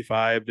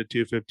 185 to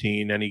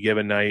 215 any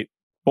given night,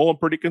 bowling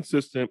pretty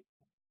consistent.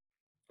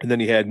 And then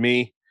you had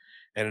me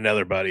and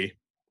another buddy.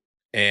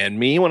 And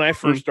me, when I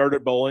first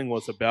started bowling,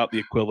 was about the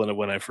equivalent of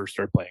when I first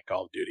started playing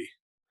Call of Duty.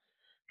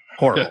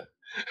 Horrible.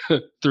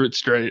 Threw it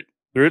straight.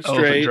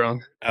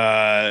 Drunk.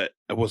 I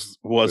was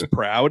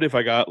proud if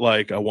I got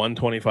like a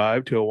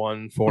 125 to a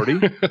 140,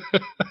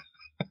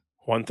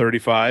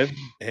 135.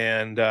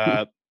 And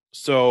but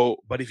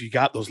if you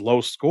got those low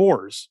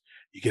scores,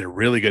 you get a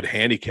really good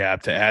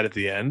handicap to add at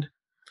the end.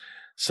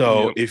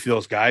 So Yep. if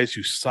those guys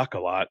who suck a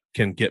lot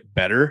can get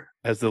better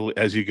as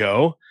you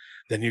go,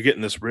 then you're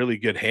getting this really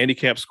good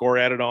handicap score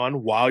added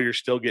on while you're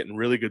still getting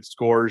really good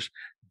scores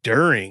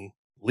during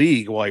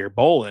league while you're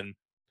bowling.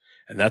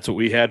 And that's what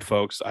we had,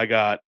 folks. I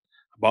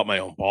bought my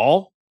own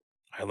ball.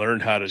 I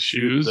learned how to shoot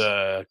Shoes.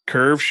 the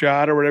curve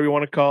shot or whatever you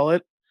want to call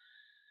it.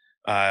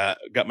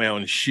 Got my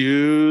own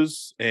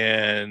shoes,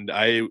 and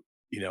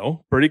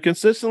pretty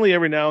consistently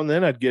every now and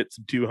then I'd get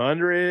some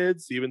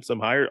 200s, even some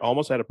higher.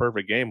 Almost had a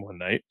perfect game one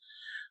night.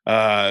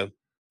 I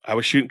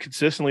was shooting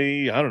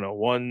consistently. I don't know,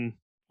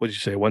 what did you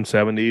say,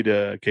 170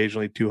 to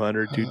occasionally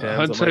 200, 210,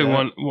 I'd something say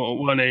like that.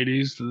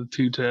 180s to the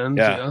 210s.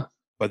 Yeah. Yeah.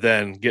 But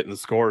then getting the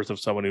scores of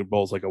someone who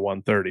bowls like a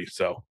 130.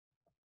 So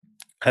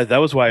that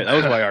was why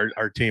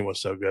our team was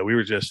so good. We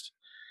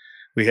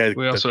had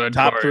We the also had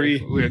top Corey.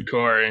 three. We had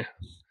Corey.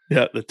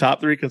 Yeah, the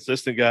top three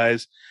consistent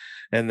guys,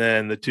 and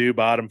then the two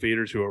bottom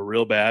feeders who were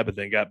real bad, but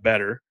then got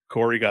better.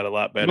 Corey got a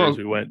lot better as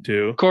we went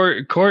too.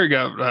 Corey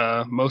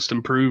got most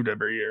improved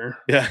every year.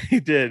 Yeah, he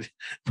did.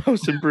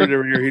 Most improved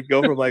every year. He'd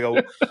go from like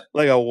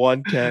a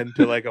 110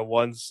 to like a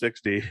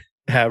 160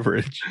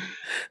 average.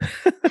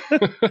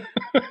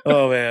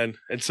 Oh man.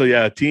 And so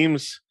yeah,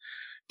 teams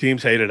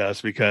hated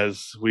us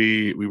because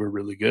we were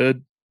really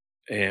good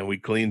and we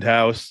cleaned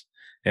house,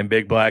 and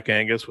Big Black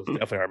Angus was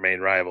definitely our main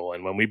rival.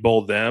 And when we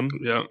bowled them,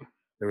 Yeah.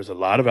 there was a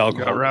lot of Got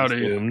alcohol rowdy.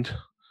 consumed,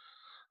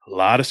 a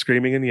lot of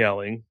screaming and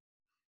yelling.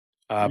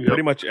 Yep.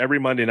 Pretty much every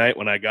Monday night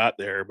when I got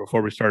there,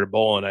 before we started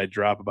bowling, I'd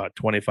drop about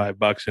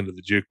 $25 into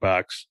the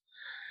jukebox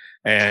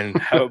and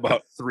have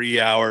about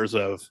 3 hours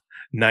of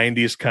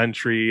 90s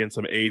country and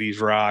some 80s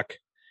rock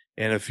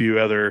and a few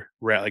other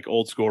like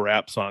old school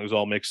rap songs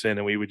all mixed in.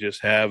 And we would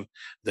just have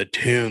the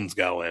tunes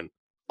going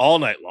all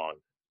night long.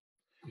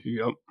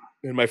 Yep.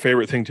 And my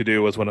favorite thing to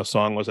do was when a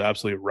song was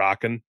absolutely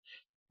rocking,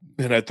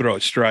 and I'd throw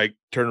a strike,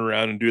 turn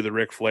around and do the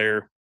Ric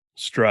Flair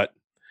strut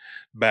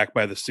back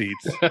by the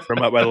seats,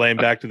 from up by the lane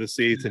back to the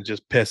seats, and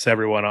just piss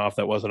everyone off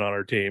that wasn't on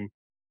our team.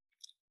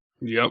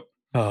 Yep.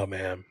 Oh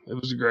man, it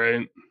was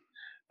great.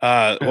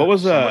 What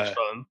was so much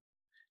fun?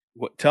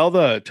 Tell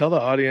the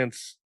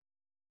audience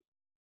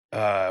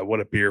what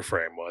a beer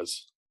frame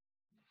was.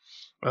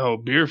 Oh,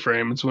 beer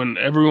frame. It's when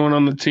everyone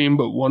on the team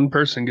but one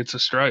person gets a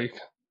strike.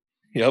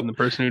 Yep. And the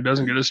person who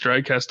doesn't get a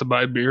strike has to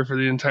buy beer for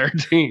the entire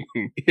team.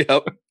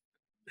 Yep.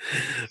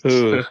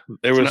 Ooh,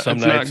 there was some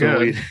nights when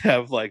we'd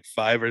have like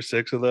 5 or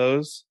 6 of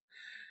those,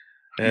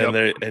 and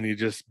and you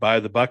just buy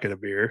the bucket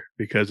of beer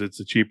because it's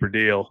a cheaper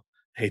deal.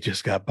 He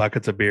just got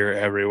buckets of beer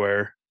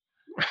everywhere.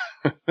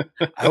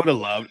 I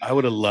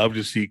would have loved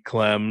to see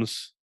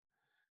Clem's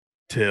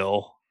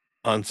till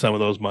on some of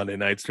those Monday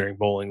nights during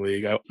bowling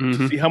league.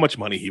 To see how much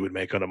money he would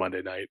make on a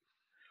Monday night,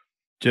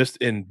 just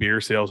in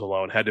beer sales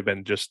alone, had to have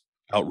been just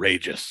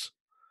outrageous.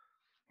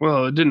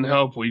 Well, it didn't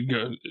help.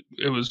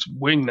 It was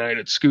wing night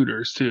at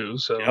Scooters too,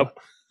 so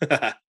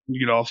you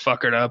get all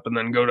fuckered up and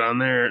then go down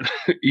there and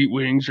eat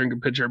wings, drink a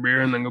pitcher of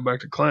beer, and then go back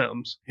to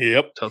Clem's.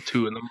 Yep, till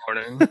 2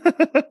 a.m.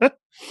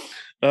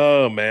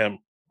 Oh man,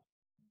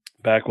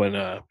 back when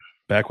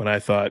I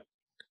thought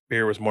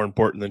beer was more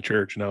important than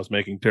church, and I was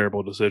making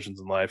terrible decisions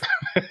in life.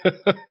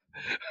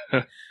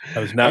 I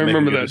was not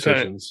making good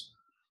decisions.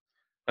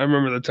 I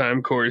remember the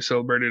time Corey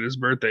celebrated his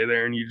birthday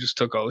there, and you just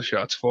took all the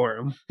shots for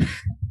him.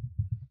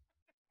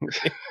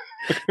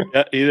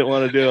 Yeah, he didn't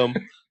want to do them.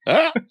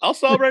 I'll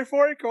celebrate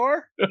for you,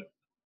 Corey.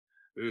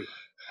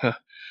 Or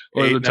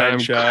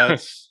 8-9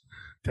 shots,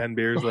 10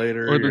 beers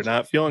later, you're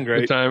not feeling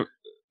great.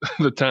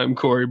 The time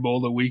Corey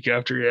bowled a week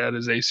after he had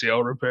his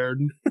ACL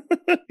repaired.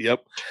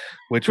 Yep,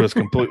 which was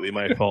completely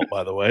my fault,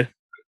 by the way.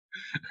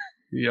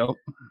 Yep.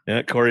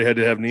 Yeah, Corey had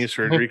to have knee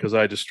surgery because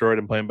I destroyed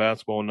him playing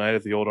basketball one night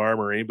at the old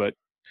Armory, but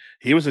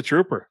he was a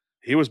trooper.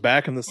 He was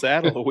back in the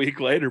saddle a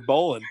week later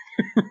bowling,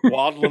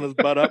 waddling his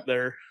butt up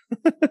there.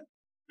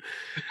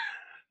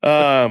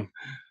 And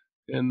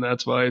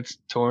that's why it's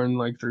torn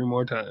like 3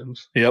 more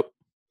times. Yep.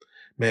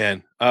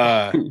 Man.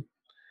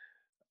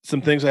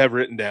 Some things I have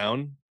written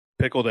down.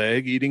 Pickled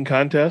egg eating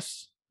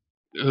contests.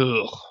 Ugh.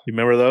 You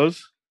remember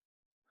those?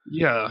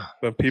 Yeah.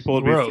 When people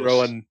would be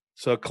throwing.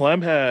 So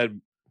Clem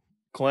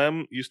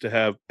used to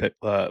have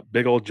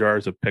big old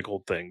jars of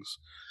pickled things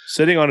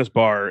sitting on his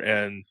bar,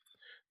 and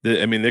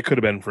they could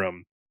have been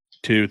from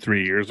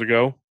 2-3 years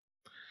ago.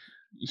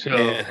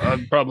 So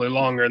probably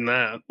longer than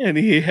that. And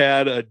he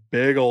had a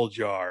big old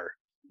jar,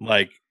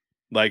 like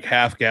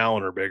half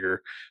gallon or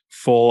bigger,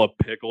 full of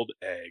pickled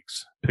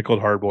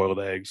hard-boiled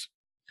eggs.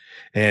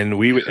 And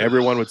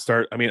everyone would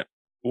start.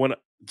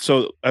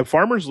 A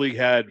farmers league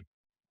had,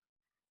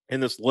 in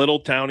this small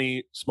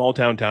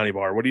town towny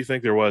bar, what do you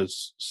think there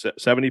was?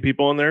 70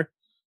 people in there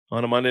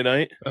on a Monday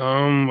night?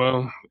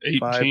 Well,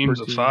 8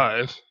 teams of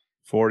 5.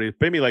 40,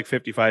 maybe like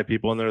 55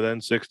 people in there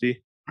then,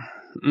 60.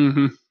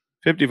 Mm-hmm.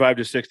 55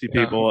 to 60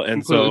 people.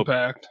 And so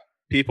packed.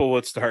 People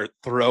would start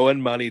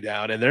throwing money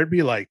down, and there'd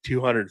be like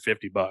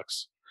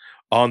 $250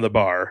 on the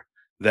bar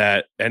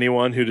that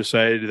anyone who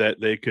decided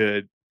that they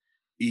could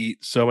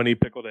eat so many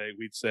pickled eggs,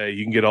 we'd say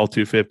you can get all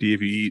 $250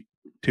 if you eat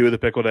 2 of the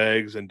pickled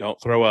eggs and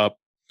don't throw up.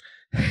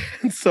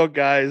 And so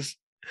guys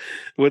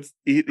would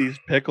eat these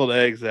pickled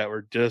eggs that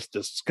were just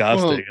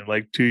disgusting Well, and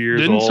like 2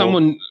 years didn't old.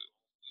 someone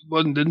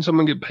didn't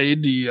someone get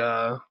paid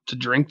to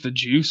drink the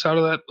juice out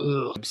of that?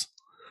 Ugh.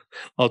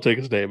 I'll take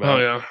his name Oh out.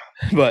 yeah.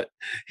 But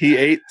he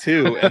ate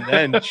two and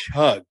then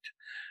chugged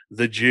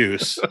the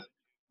juice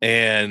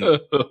and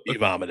he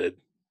vomited.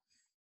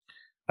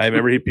 I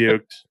remember he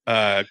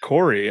puked.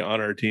 Corey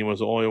on our team was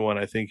the only one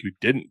I think who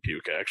didn't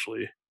puke,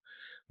 actually.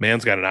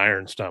 Man's got an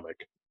iron stomach.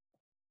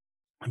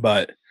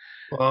 But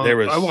there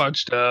Well,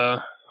 was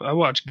I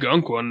watched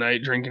Gunk one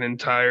night drink an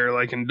entire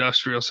like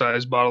industrial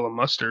sized bottle of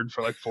mustard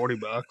for like $40.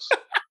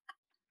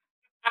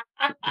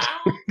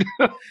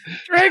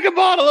 drank a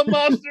bottle of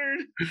mustard.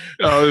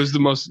 Oh, it was the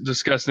most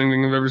disgusting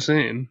thing I've ever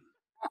seen.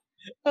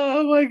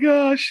 Oh my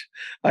gosh.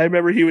 I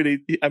remember he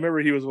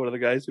was one of the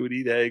guys who would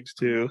eat eggs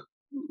too.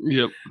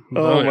 Yep.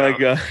 Oh my yeah.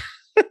 god.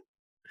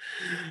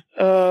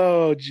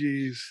 Oh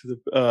jeez.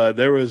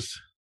 There was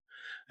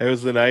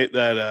the night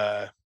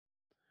that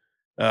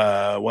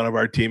one of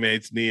our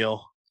teammates,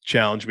 Neil,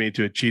 challenged me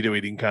to a Cheeto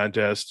eating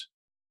contest.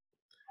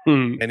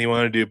 And he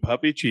wanted to do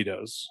puppy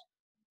Cheetos.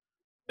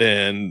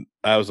 And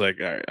I was like,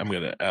 all right, I'm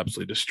going to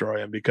absolutely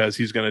destroy him because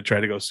he's going to try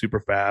to go super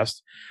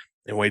fast.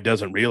 And what he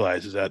doesn't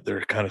realize is that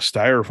they're kind of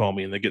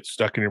styrofoamy and they get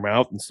stuck in your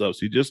mouth and stuff.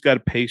 So you just got to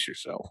pace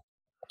yourself.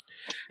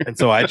 And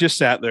so I just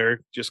sat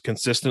there just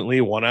consistently,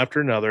 one after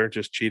another,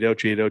 just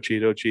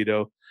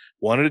Cheeto,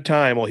 one at a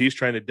time while he's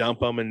trying to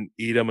dump them and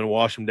eat them and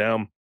wash them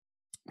down.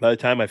 By the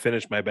time I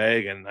finished my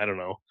bag, and I don't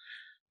know,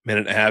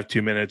 minute and a half,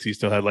 2 minutes, he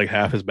still had like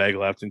half his bag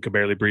left and could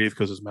barely breathe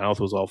because his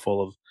mouth was all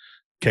full of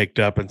caked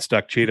up and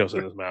stuck Cheetos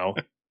in his mouth.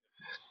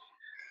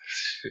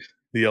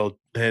 The old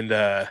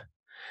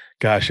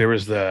gosh, there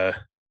was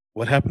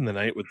what happened the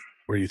night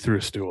where you threw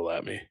a stool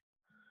at me?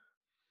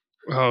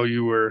 Oh,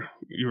 you were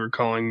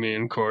calling me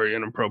and Corey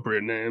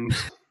inappropriate names,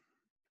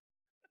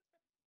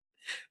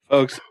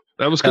 folks.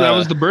 That was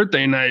the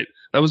birthday night.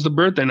 That was the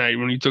birthday night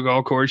when you took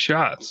all Corey's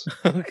shots.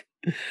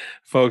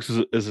 Folks,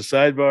 as a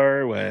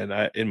sidebar,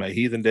 when in my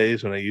heathen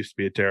days when I used to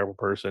be a terrible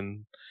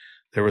person,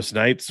 there was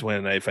nights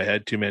when if I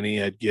had too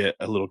many, I'd get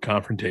a little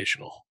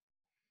confrontational.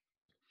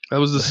 That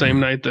was the same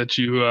night that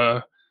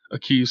you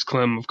accused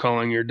Clem of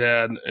calling your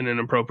dad an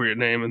inappropriate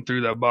name and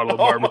threw that bottle of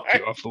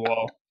barbecue off the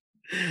wall.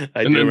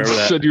 I do remember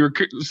that.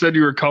 Said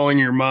you were calling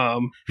your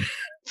mom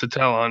to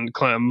tell on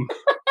Clem,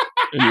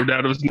 and your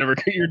dad was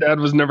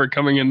never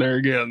coming in there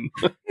again.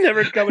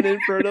 Never coming in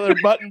for another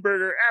button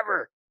burger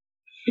ever.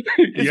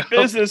 His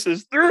business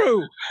is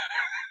through.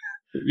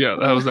 Yeah,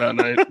 that was that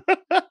night.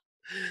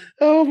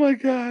 Oh my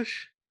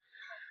gosh.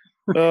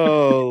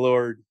 Oh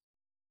Lord.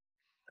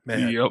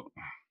 Man. Yep.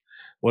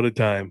 What a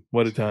time.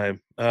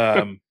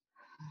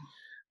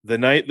 The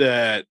night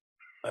that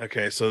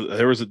so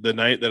there was the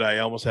night that I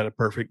almost had a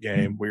perfect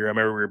game. I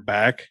remember we were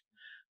back.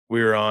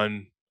 We were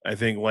on, I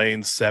think,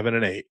 lanes 7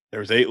 and 8. There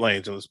was 8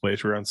 lanes in this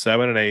place. We were on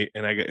 7 and 8,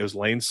 and it was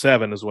lane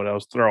 7 is what I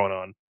was throwing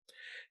on.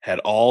 Had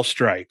all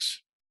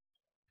strikes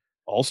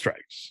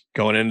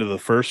going into the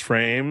first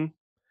frame,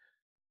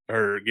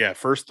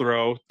 first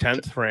throw,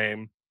 10th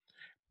frame.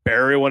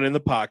 Bury one in the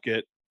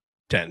pocket,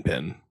 10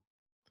 pin.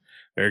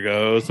 There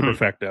goes the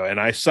perfecto. And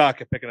I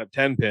suck at picking up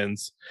 10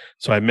 pins,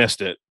 so I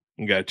missed it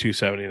and got a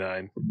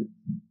 279.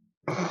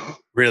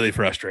 Really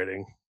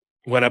frustrating.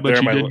 Went up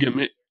there,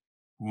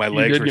 my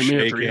legs were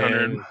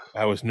shaking.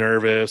 I was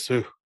nervous.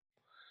 Ooh.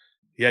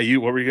 Yeah,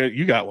 what were you?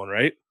 You got one,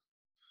 right?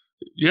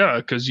 Yeah,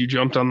 because you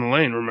jumped on the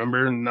lane,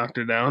 remember, and knocked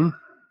it down.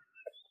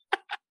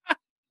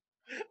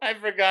 I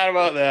forgot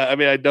about that. I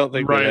mean, I don't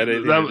think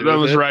that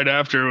was right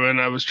after when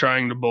I was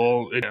trying to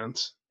bowl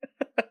against.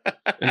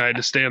 And I had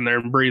to stand there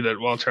and breathe it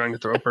while trying to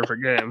throw a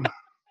perfect game.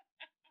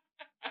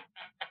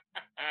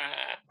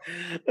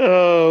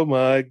 Oh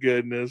my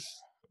goodness.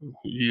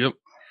 Yep.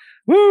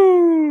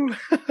 Woo.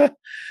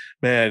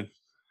 Man,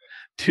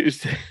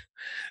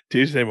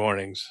 Tuesday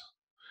mornings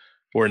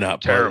were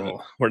not terrible.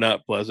 Pleasant. We're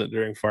not pleasant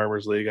during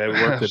Farmers League. I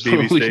worked at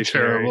BB Stationery.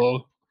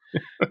 Terrible.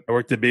 I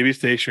worked at BB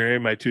Stationery.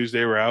 My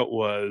Tuesday route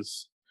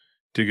was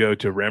to go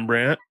to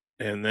Rembrandt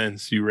and then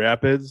Sioux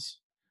Rapids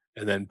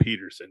and then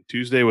Peterson.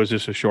 Tuesday was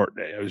just a short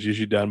day. I was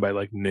usually done by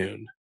like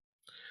noon.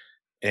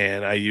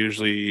 And I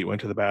usually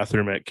went to the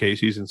bathroom at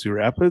Casey's in Sioux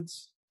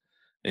Rapids.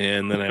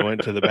 And then I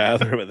went to the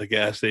bathroom at the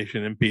gas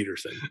station in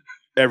Peterson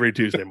every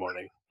Tuesday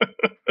morning.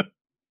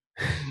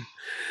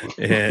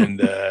 And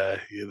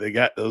they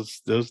got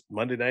those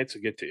Monday nights to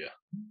get to you.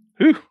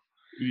 Whew.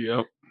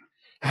 Yep.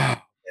 Oh, man.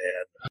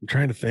 I'm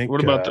trying to think.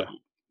 What about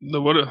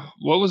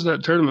what was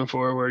that tournament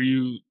for where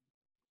you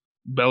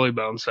belly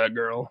bounced that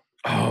girl?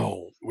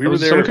 Oh, we were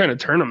there. Some kind of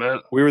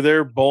tournament. We were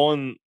there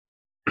bowling.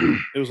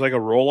 It was like a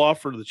roll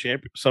off for the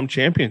some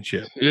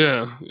championship.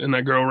 Yeah, and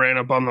that girl ran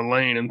up on the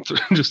lane and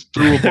just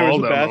threw a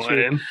ball down the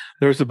lane.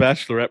 There was a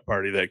bachelorette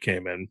party that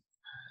came in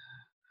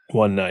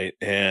one night,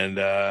 and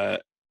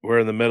we're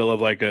in the middle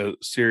of like a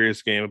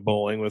serious game of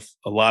bowling with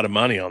a lot of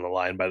money on the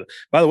line. By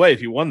the way,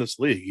 if you won this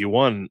league, you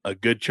won a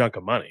good chunk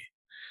of money.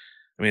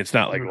 I mean, it's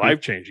not like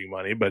life-changing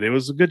money, but it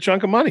was a good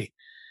chunk of money.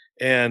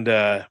 And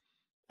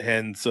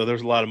And so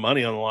there's a lot of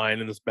money on the line,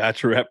 and this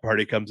bachelorette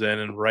party comes in,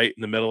 and right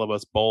in the middle of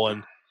us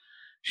bowling,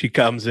 she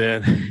comes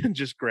in and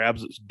just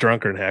grabs,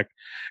 drunker than heck,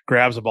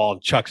 grabs the ball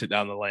and chucks it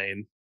down the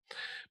lane.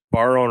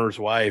 Bar owner's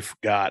wife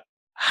got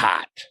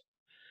hot.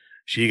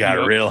 She got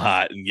Yep. real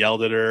hot and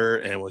yelled at her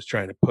and was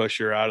trying to push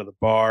her out of the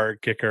bar,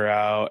 kick her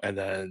out. And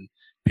then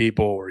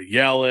people were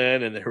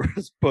yelling and there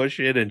was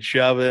pushing and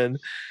shoving.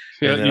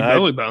 Yeah, And then you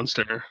belly bounced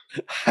her.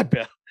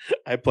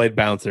 I played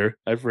bouncer.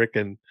 I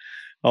freaking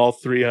all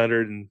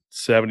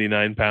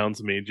 379 pounds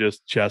of me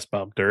just chest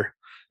bumped her.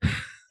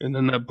 And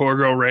then that poor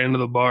girl ran to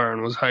the bar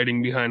and was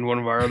hiding behind one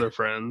of our other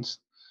friends,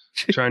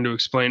 trying to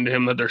explain to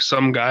him that there's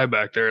some guy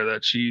back there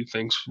that she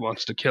thinks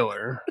wants to kill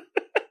her.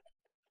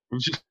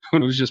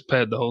 It was just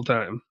Ped the whole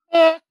time.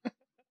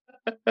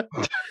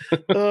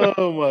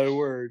 Oh my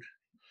word.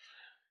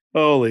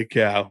 Holy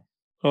cow.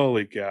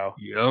 Holy cow.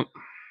 Yep.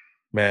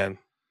 Man.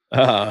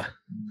 Gosh,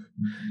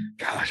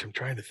 I'm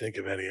trying to think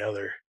of any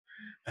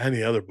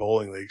other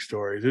bowling league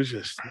stories. It was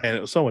just, man,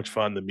 it was so much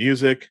fun. The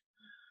music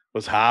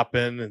was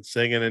hopping and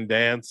singing and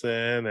dancing,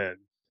 and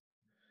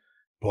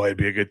boy, it'd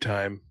be a good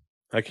time.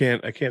 I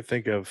can't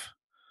think of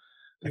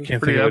a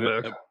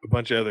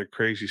bunch of other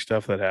crazy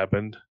stuff that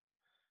happened.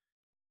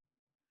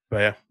 But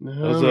yeah, I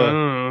don't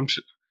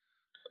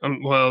know.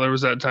 Well, there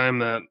was that time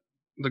that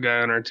the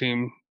guy on our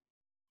team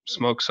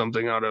smoked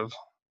something out of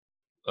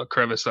a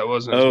crevice that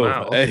wasn't his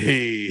mouth.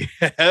 Hey,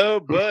 oh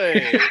boy.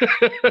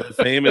 The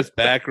famous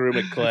back room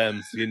at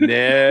Clem's. You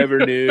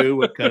never knew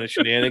what kind of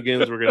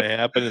shenanigans were going to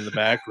happen in the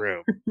back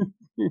room.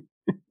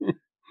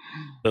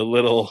 The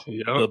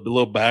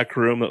little back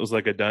room that was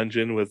like a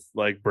dungeon with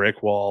like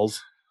brick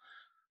walls.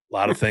 A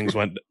lot of things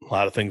went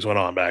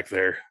on back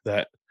there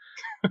that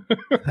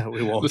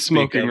we won't the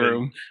smoking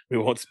room. We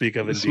won't speak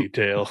of in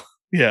detail.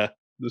 Yeah.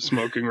 The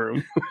smoking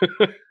room.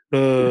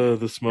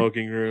 The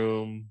smoking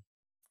room.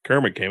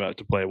 Kermit came out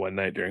to play one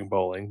night during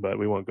bowling, but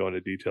we won't go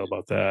into detail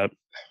about that.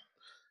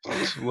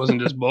 It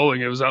wasn't just bowling;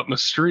 it was out in the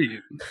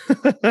street.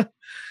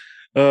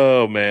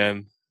 Oh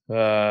man,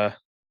 yeah,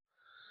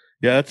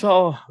 that's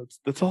all.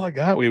 That's all I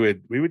got. We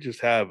would just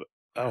have.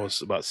 I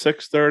was about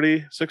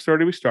 6:30.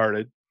 6:30 we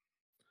started.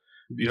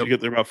 Usually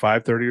get there about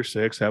 5:30 or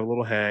 6. Have a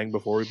little hang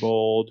before we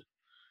bowled.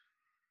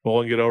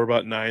 Bowl and get over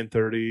about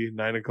 9:30,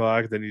 9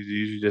 o'clock. Then you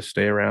usually just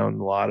stay around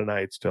a lot of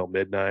nights till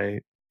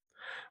midnight.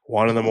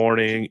 1 in the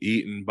morning,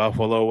 eating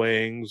buffalo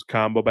wings,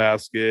 combo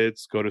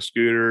baskets, go to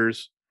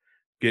Scooters,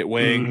 get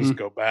wings,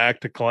 go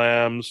back to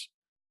Clem's.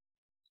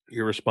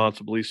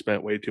 Irresponsibly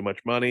spent way too much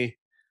money.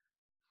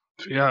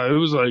 Yeah, it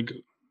was like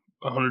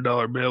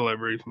 $100 bill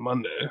every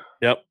Monday.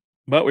 Yep.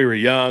 But we were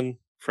young,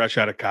 fresh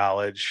out of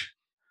college.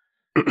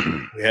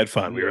 We had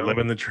fun. We were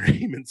living the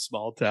dream in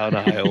small town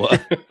Iowa.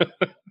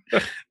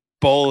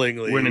 Bowling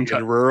league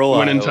in rural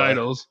winning Iowa.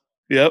 Titles.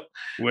 Yep.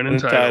 Winning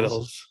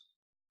titles.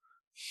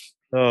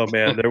 Oh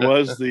man, there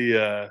was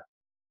the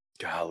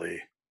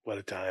golly, what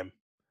a time.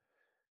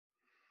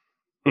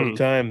 What a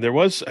time. There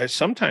was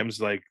sometimes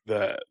like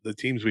the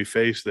teams we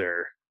faced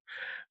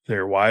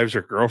their wives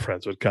or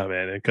girlfriends would come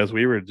in, and because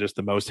we were just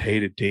the most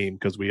hated team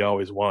because we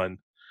always won.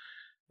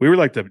 We were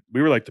like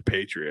the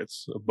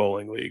Patriots of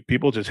bowling league.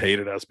 People just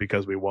hated us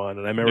because we won.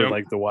 And I remember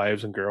like the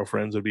wives and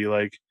girlfriends would be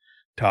like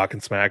talking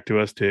smack to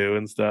us too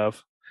and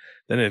stuff.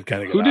 Then it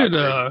kind of got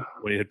awkward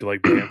when you had to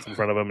like dance in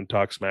front of them and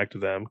talk smack to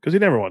them because you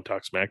never want to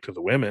talk smack to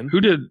the women.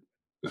 Who did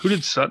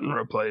Sutton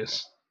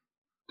replace?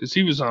 Because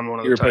he was on one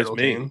of the title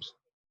teams.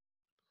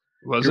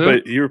 Was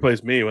it? You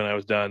replaced me when I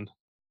was done.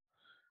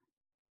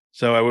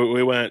 So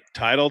we went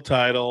title,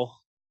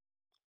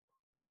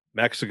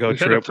 Mexico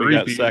trip. We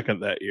got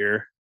second that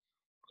year.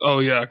 Oh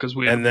yeah, because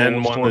we and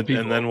then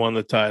won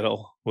the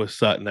title with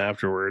Sutton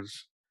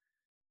afterwards.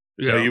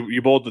 Yeah,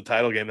 you bowled the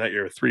title game that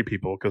year with 3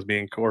 people because me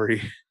and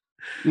Corey.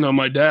 No,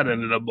 my dad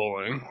ended up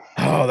bowling.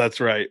 Oh, that's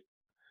right.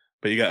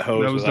 But you got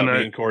hosed without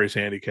me and Corey's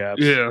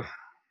handicaps. Yeah.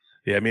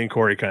 Yeah, me and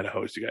Corey kind of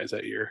hosed you guys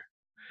that year.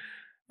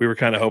 We were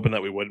kind of hoping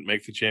that we wouldn't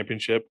make the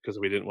championship because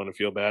we didn't want to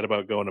feel bad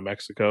about going to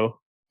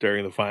Mexico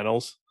during the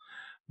finals.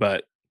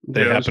 But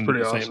they happened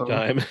at the same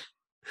time.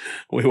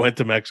 We went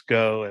to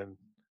Mexico and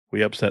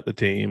we upset the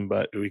team,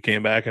 but we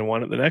came back and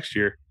won it the next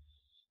year.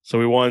 So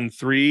we won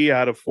 3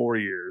 out of 4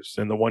 years.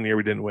 And the 1 year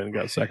we didn't win,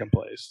 got second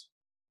place.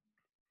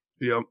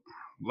 Yep.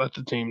 Let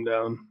the team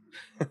down.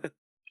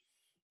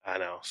 I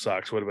know.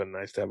 Sucks. Would have been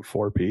nice to have a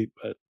 4-peat,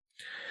 but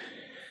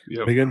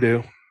what are you going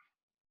to do?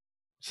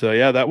 So,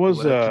 yeah, that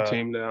was... Let the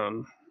team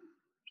down.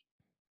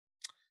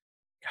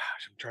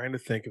 Gosh, I'm trying to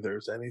think if there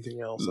was anything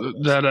else.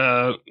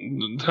 The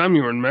time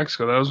you were in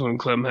Mexico, that was when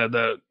Clem had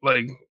that,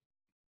 like,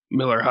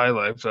 Miller High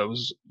Life that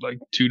was, like,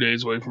 2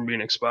 days away from being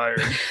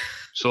expired.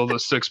 Sold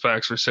us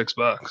 6-packs for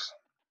 $6.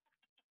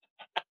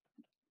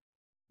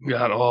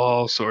 Got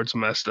all sorts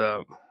messed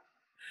up.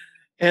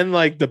 And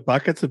like the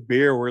buckets of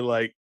beer were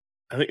like,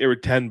 I think they were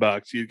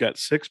 $10. You got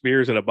 6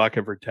 beers in a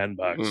bucket for $10.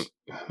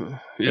 Yeah,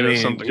 I mean,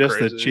 something just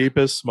crazy. The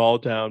cheapest small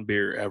town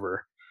beer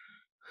ever.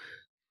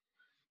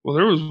 Well,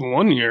 there was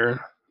one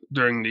year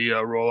during the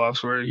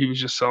roll-offs where he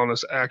was just selling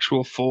us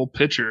actual full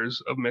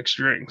pitchers of mixed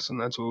drinks, and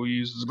that's what we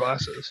used as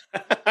glasses.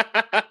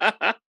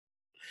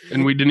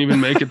 And we didn't even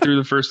make it through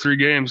the first 3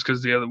 games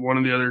because one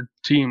of the other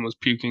team was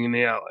puking in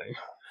the alley.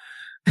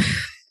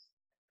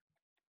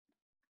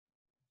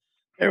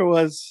 There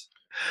was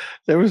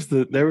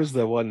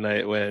the one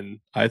night when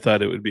I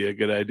thought it would be a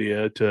good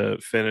idea to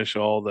finish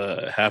all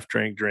the half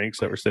drank drinks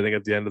that were sitting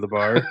at the end of the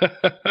bar.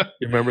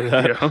 You remember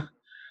that? Yeah.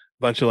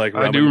 Bunch of like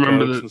I rum do and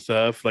remember cokes and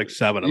stuff, like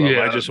 7 of them. I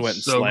Yeah, just went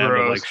and so slammed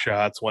them like gross.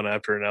 shots one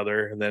after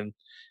another and then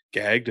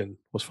gagged and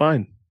was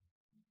fine.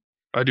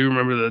 I do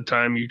remember the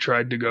time you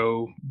tried to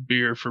go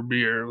beer for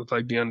beer with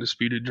like the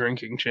undisputed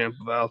drinking champ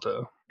of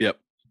Alto. Yep.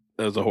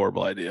 That was a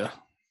horrible idea.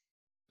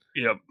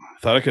 Yep. I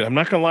thought I could. I'm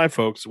not gonna lie,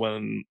 folks.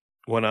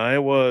 When I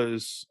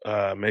was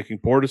making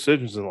poor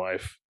decisions in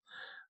life,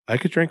 I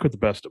could drink with the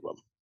best of them.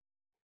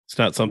 It's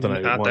not something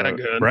I Not want that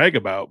to good. brag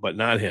about, but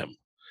not him.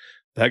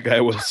 That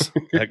guy was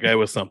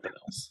something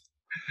else.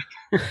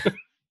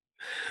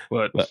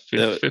 What, But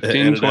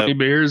 15, 20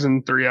 beers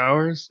in 3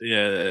 hours?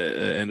 Yeah,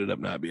 it ended up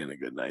not being a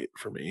good night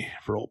for me,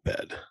 for old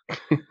Ped.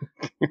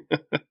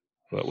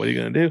 But what are you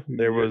gonna do?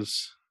 There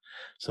was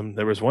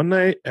one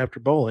night after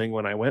bowling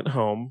when I went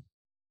home.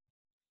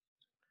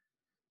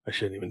 I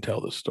shouldn't even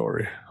tell this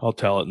story. I'll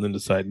tell it and then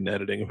decide in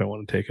editing if I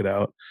want to take it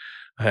out.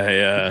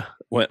 I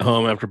went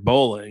home after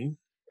bowling,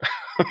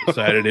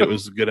 decided it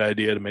was a good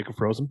idea to make a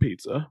frozen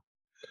pizza.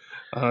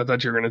 I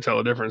thought you were going to tell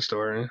a different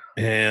story.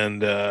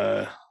 And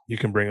you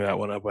can bring that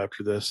one up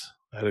after this.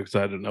 I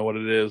decided to know what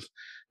it is.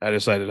 I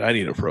decided I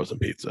need a frozen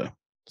pizza.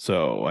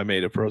 So I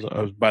made a frozen.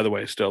 I was, by the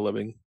way, still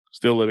living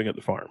at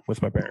the farm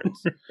with my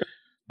parents,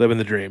 living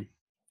the dream,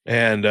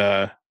 and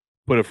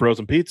put a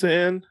frozen pizza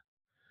in.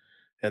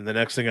 And the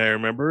next thing I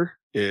remember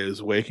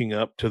is waking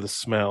up to the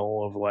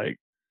smell of like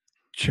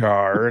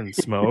char and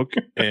smoke.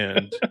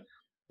 And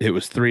it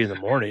was 3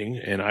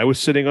 a.m. and I was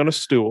sitting on a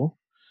stool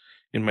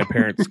in my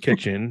parents'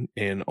 kitchen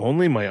in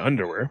only my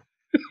underwear.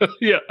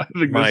 Yeah, I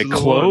think my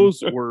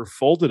clothes were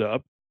folded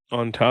up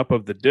on top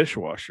of the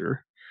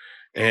dishwasher,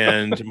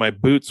 and my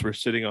boots were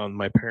sitting on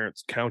my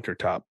parents'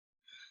 countertop.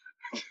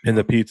 And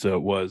the pizza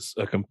was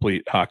a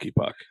complete hockey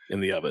puck in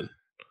the oven,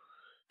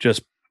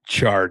 just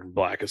charred and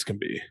black as can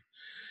be.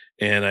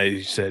 And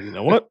I said, you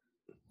know what?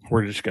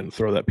 We're just going to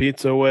throw that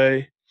pizza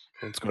away.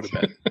 Let's go to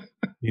bed.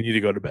 You need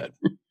to go to bed.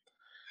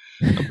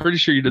 I'm pretty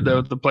sure you did that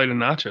with the plate of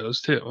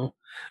nachos too.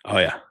 Oh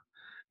yeah,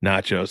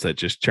 nachos that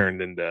just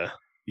turned into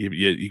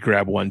you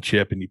grab one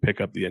chip and you pick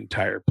up the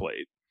entire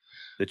plate.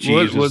 The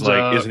cheese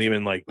isn't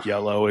even like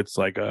yellow; it's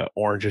like a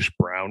orangish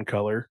brown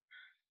color.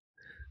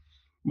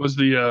 Was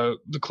the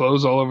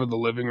clothes all over the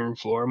living room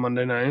floor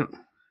Monday night?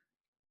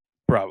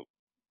 Probably.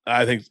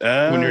 I think.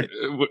 I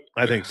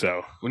think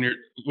so.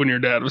 When your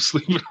dad was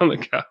sleeping on the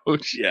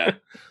couch. Yeah.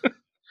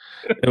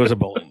 It was a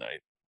bowling night.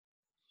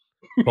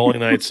 Bowling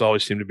nights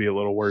always seem to be a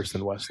little worse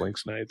than West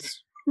Links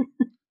nights.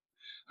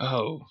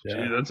 Oh,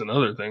 yeah. Gee, that's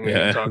another thing.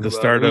 Yeah, the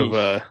start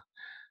of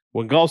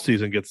when golf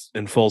season gets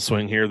in full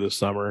swing here this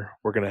summer,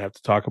 we're going to have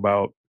to talk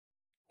about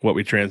what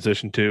we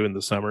transition to in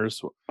the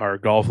summers, our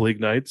golf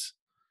league nights.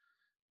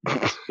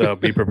 So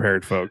be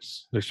prepared,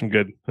 folks. There's some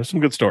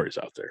good stories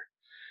out there.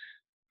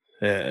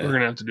 We're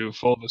gonna have to do a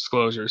full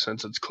disclosure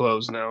since it's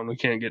closed now and we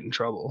can't get in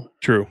trouble.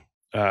 True.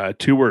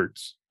 2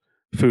 words: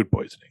 food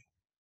poisoning.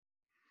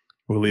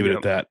 We'll leave it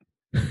at that.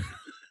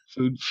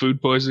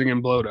 Food poisoning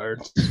and blow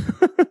darts.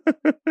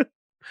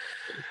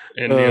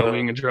 And Neil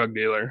being a drug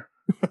dealer.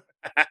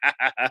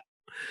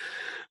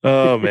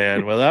 Oh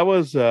man. Well, that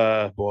was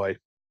boy.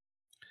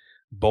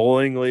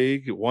 Bowling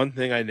league. One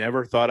thing I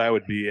never thought I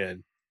would be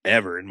in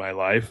ever in my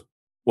life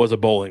was a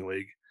bowling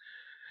league.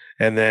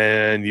 And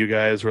then you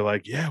guys were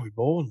like, yeah, we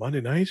bowl on Monday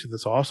nights in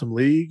this awesome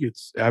league.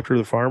 It's after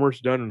the farmer's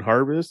done in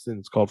harvest, and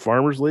it's called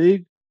Farmers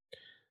League.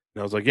 And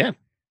I was like, yeah,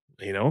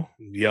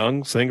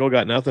 young, single,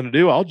 got nothing to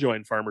do. I'll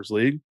join Farmers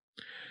League.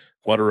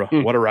 What a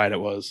ride it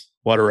was.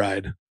 What a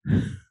ride.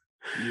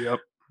 Yep.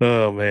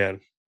 Oh,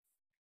 man.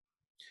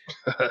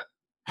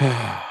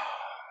 All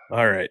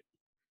right.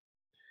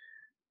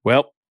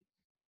 Well,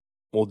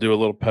 we'll do a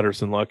little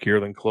Pedersen luck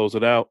here, then close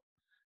it out.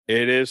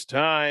 It is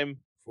time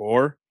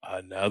for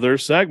another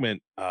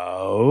segment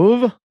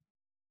of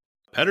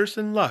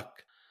Pedersen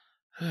Luck.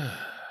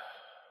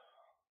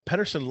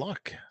 Pedersen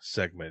Luck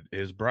segment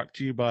is brought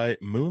to you by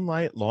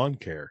Moonlight Lawn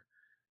Care,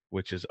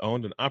 which is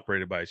owned and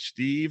operated by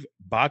Steve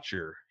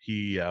Botcher.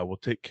 He will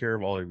take care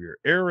of all of your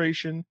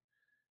aeration,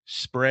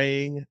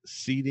 spraying,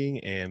 seeding,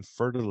 and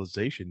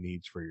fertilization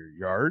needs for your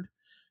yard.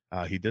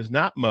 He does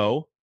not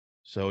mow,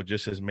 so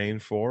just his main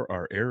 4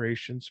 are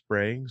aeration,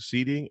 spraying,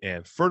 seeding,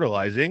 and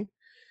fertilizing.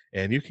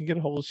 And you can get a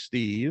hold of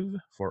Steve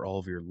for all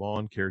of your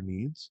lawn care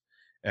needs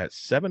at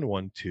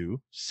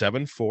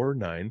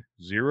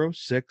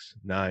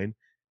 712-749-0698.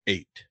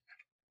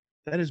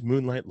 That is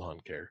Moonlight Lawn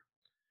Care.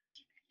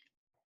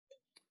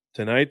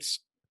 Tonight's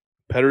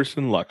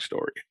Pedersen luck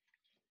story.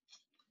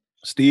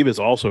 Steve has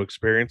also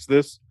experienced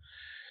this,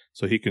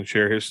 so he can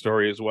share his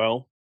story as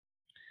well.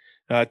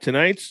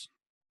 Tonight's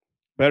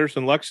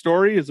Pedersen luck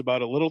story is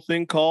about a little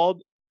thing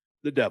called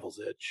the Devil's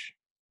Itch.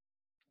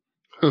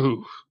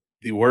 Ooh.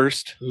 The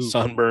worst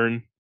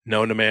sunburn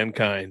known to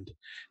mankind.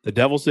 The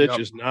Devil's Itch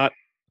is not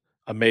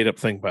a made up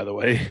thing, by the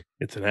way.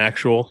 It's an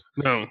actual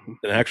No.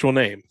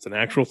 name. It's an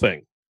actual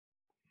thing.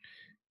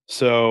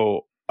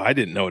 So I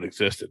didn't know it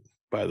existed,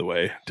 by the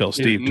way, until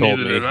Steve told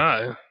Neither me. did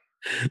I.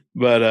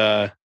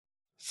 But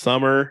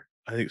summer,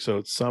 I think so.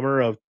 It's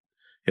summer of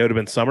it would have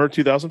been summer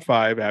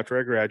 2005 after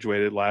I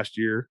graduated last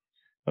year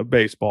of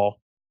baseball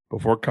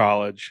before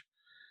college,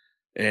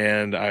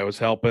 and I was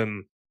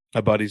helping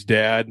a buddy's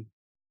dad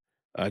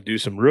do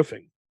some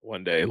roofing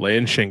one day,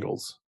 laying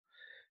shingles.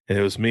 And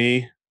it was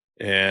me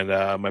and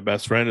my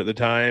best friend at the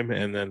time,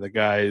 and then the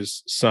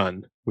guy's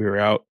son. We were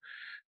out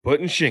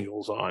putting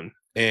shingles on.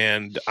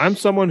 And I'm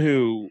someone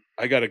who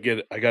I gotta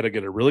get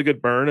a really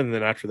good burn, and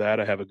then after that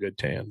I have a good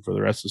tan for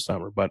the rest of the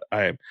summer. But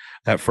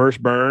that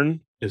first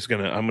burn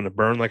I'm gonna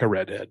burn like a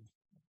redhead.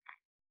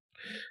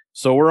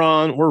 So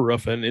we're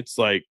roofing. It's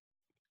like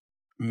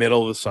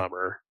middle of the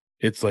summer.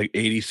 It's like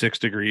 86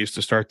 degrees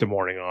to start the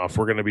morning off.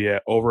 We're gonna be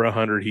at over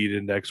 100 heat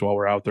index while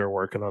we're out there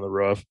working on the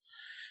roof.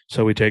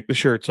 So we take the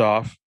shirts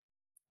off.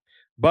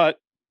 But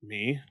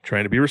me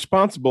trying to be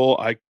responsible,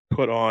 I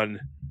put on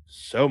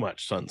so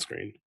much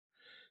sunscreen.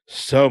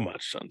 So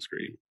much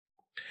sunscreen.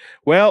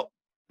 Well,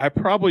 I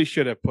probably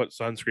should have put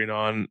sunscreen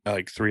on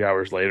like 3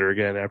 hours later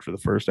again after the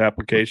first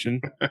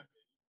application.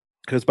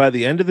 Because by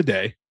the end of the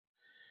day,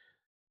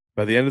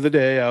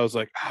 I was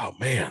like, oh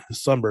man, the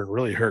sunburn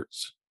really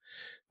hurts.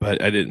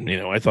 But I didn't,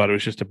 I thought it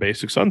was just a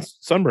basic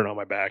sunburn on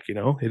my back.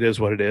 It is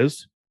what it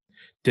is.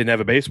 Didn't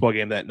have a baseball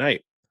game that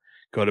night.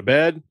 Go to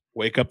bed,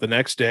 wake up the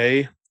next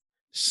day,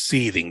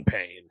 seething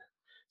pain.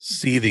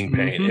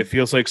 Mm-hmm. It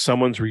feels like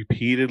someone's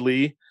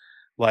repeatedly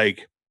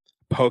like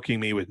poking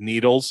me with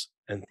needles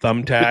and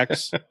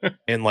thumbtacks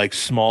and like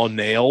small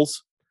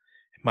nails.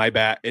 My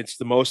back, it's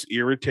the most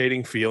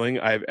irritating feeling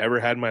I've ever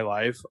had in my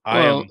life.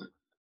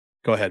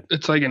 Go ahead.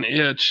 It's like an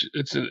itch.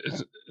 It's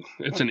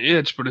an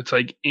itch, but it's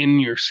like in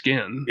your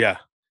skin. Yeah.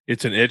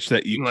 It's an itch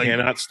that you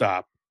cannot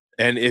stop.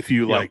 And if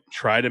you like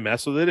try to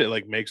mess with it, it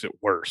like makes it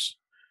worse.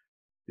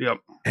 Yep.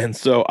 And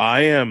so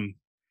I am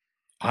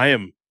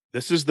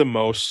this is the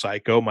most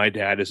psycho my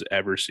dad has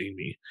ever seen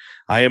me.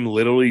 I am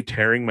literally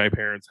tearing my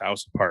parents'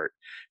 house apart,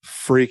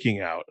 freaking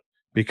out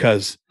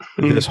because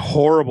this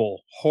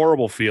horrible,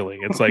 horrible feeling.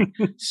 It's like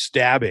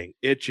stabbing,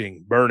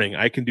 itching, burning.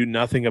 I can do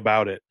nothing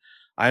about it.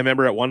 I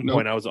remember at one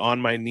point I was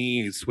on my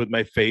knees with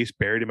my face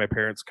buried in my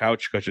parents'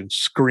 couch cushion,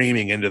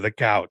 screaming into the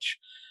couch,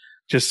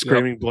 just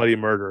screaming bloody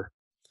murder.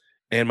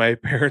 And my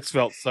parents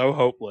felt so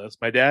hopeless.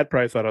 My dad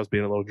probably thought I was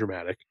being a little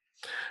dramatic.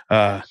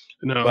 No,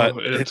 but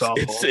it's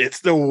awful. It's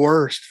the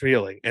worst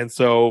feeling. And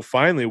so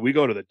finally we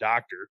go to the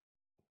doctor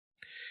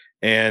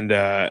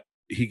and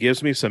he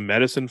gives me some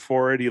medicine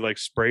for it. He like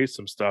sprays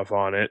some stuff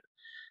on it.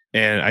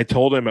 And I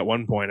told him at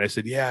one point, I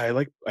said,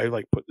 yeah,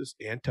 I put this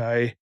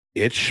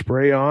anti-itch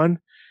spray on.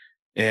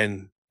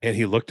 And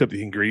he looked up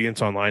the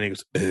ingredients online. He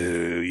goes, oh,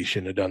 you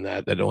shouldn't have done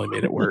that. That only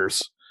made it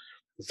worse.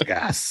 It's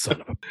like,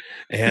 son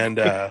of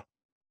a.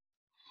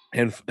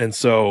 And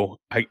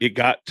so it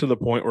got to the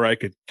point where I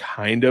could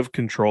kind of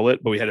control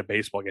it, but we had a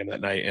baseball game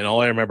that night. And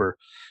all I remember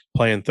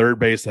playing third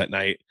base that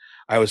night,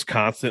 I was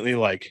constantly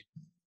like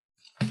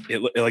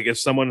if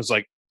someone is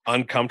like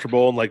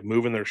uncomfortable and like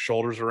moving their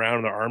shoulders around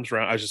and their arms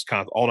around, I was just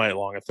all night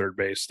long at third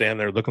base, stand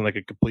there looking like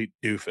a complete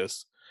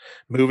doofus,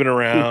 moving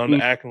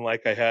around, acting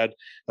like I had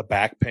a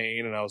back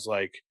pain. And I was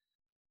like,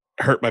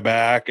 hurt my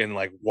back and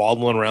like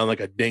waddling around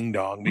like a ding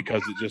dong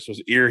because it just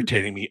was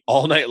irritating me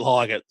all night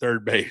long at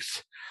third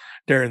base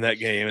during that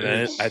game. And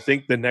then I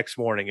think the next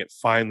morning it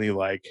finally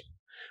like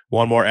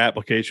one more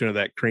application of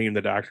that cream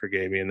the doctor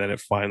gave me, and then it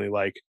finally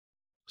like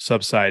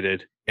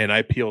subsided and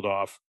I peeled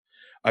off.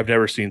 I've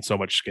never seen so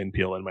much skin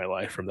peel in my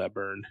life from that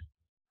burn.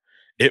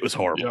 It was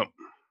horrible. Yep.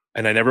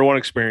 And I never want to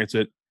experience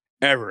it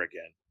ever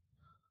again.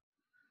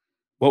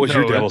 What was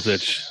your devil's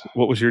itch?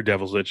 What was your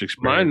devil's itch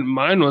experience?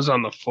 Mine was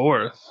on the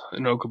 4th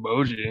in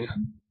Okoboji.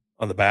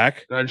 On the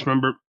back? And I just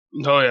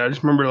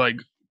remember like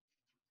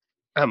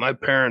at my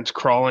parents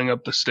crawling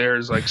up the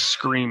stairs like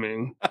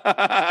screaming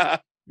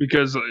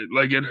because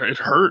like it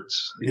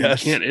hurts.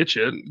 Yes. You can't itch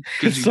it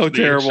because so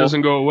terrible. It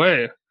doesn't go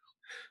away.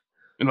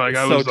 And like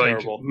I was like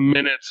terrible.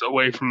 minutes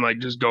away from like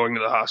just going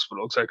to the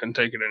hospital because I couldn't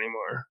take it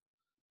anymore.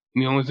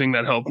 And the only thing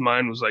that helped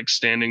mine was like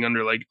standing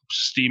under like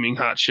steaming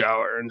hot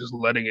shower and just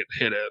letting it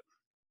hit it.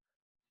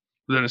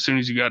 But then as soon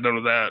as you got done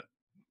with that,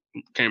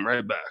 it came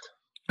right back.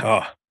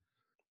 Oh,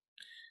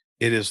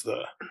 it is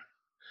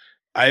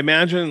I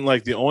imagine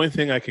like the only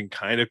thing I can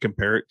kind of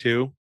compare it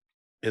to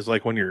is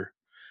like when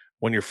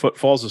your foot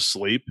falls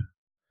asleep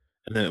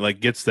and then it like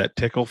gets that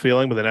tickle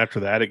feeling, but then after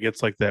that it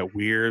gets like that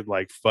weird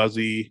like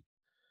fuzzy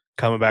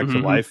coming back to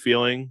life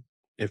feeling.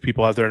 If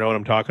people out there know what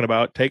I'm talking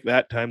about, take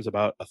that times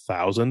about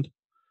 1,000.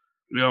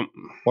 Yep.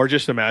 Or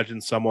just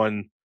imagine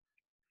someone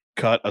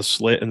cut a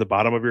slit in the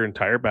bottom of your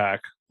entire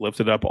back,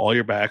 lifted up all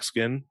your back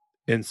skin,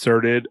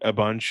 inserted a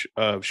bunch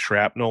of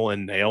shrapnel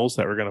and nails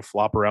that were going to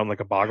flop around like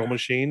a boggle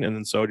machine, and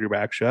then sewed your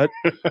back shut.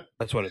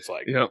 That's what it's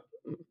like. Yep.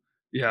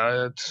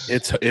 Yeah,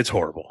 it's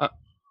horrible.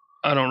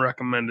 I don't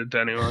recommend it to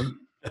anyone.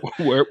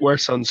 wear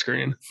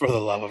sunscreen. For the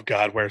love of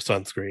God, wear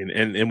sunscreen.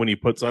 And when you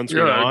put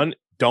sunscreen on,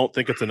 don't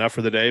think it's enough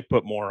for the day,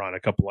 put more on a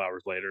couple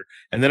hours later.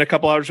 And then a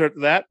couple hours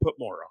after that, put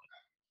more on.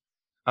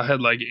 I had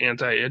like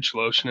anti-itch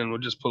lotion and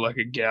would just put like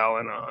a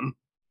gallon on.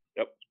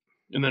 Yep.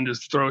 And then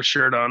just throw a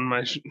shirt on.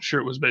 My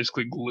shirt was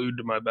basically glued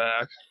to my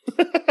back.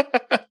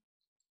 I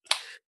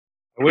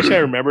wish I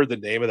remembered the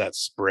name of that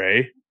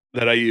spray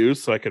that I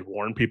used so I could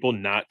warn people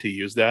not to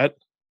use that.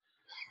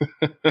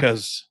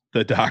 Because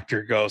the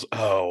doctor goes,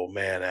 "Oh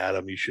man,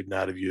 Adam, you should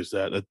not have used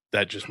that.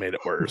 That just made it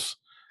worse."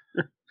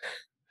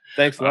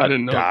 Thanks a lot,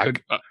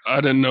 Doc.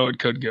 I didn't know it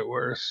could get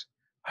worse.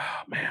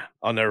 Oh man,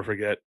 I'll never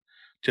forget.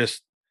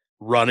 Just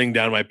running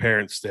down my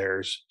parents'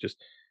 stairs, just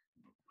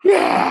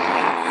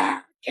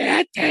can't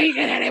take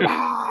it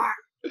anymore.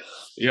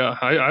 Yeah,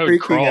 I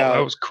would crawl. Out. I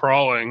was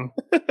crawling.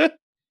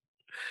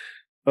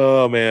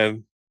 Oh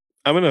man,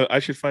 I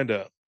should find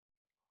a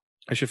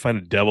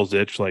devil's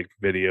itch like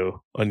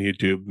video on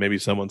YouTube. Maybe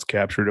someone's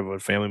captured of a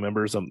family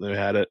member or something who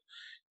had it.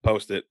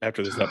 Post it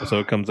after this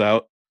episode comes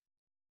out.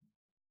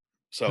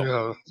 So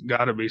yeah,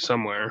 gotta be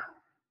somewhere.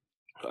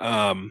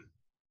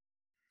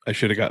 I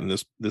should have gotten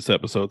this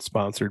episode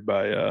sponsored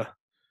by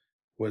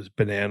was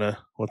Banana.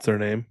 What's their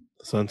name?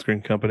 The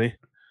sunscreen company.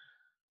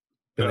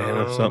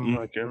 Banana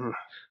something.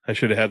 I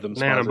should have had them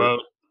Banana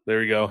Boat. There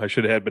we go. I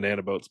should have had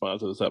Banana Boat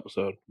sponsor this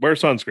episode. Wear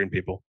sunscreen,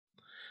 people.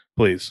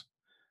 Please.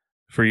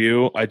 For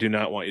you, I do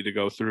not want you to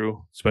go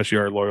through, especially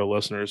our loyal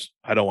listeners.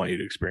 I don't want you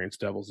to experience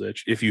devil's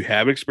itch. If you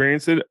have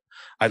experienced it,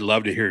 I'd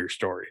love to hear your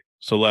story.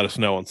 So let us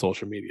know on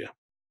social media.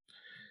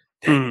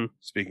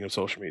 Speaking of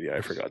social media,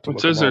 I forgot to. It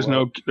says there's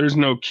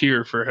no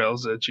cure for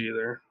hell's itch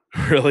either.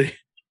 Really?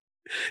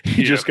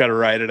 You just got to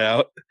ride it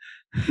out.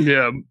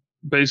 Yeah,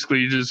 basically,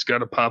 you just got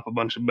to pop a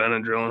bunch of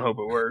Benadryl and hope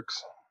it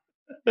works.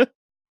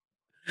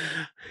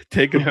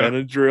 Take a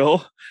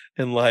Benadryl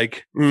and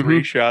like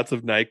 3 shots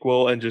of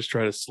NyQuil and just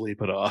try to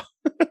sleep it off.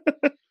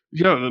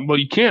 Yeah, well,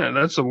 you can't.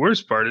 That's the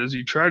worst part is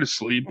you try to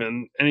sleep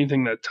and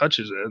anything that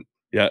touches it.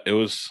 Yeah,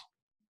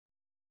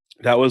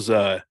 that was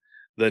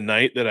the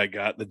night that I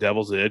got the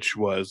devil's itch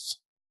was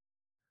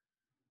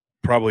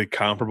probably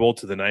comparable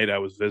to the night I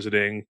was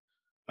visiting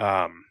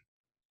Tom,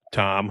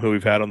 who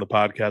we've had on the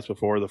podcast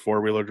before, the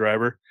 4-wheeler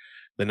driver.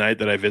 The night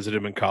that I visited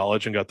him in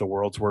college and got the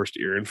world's worst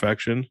ear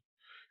infection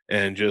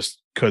and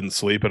just couldn't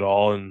sleep at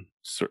all and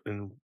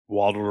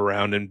waddled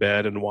around in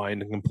bed and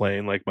whined and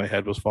complained like my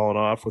head was falling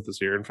off with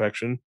this ear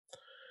infection.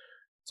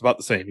 It's about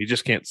the same. You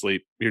just can't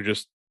sleep. You're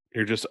just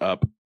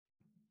up.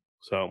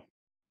 So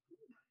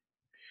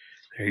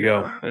there you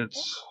go.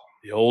 It's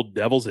the old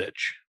devil's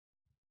itch.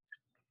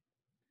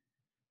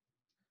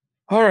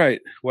 All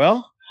right.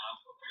 Well,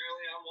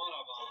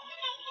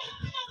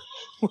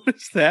 what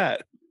is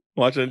that?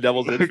 Watching a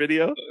devil's itch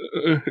video?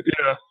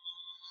 Yeah.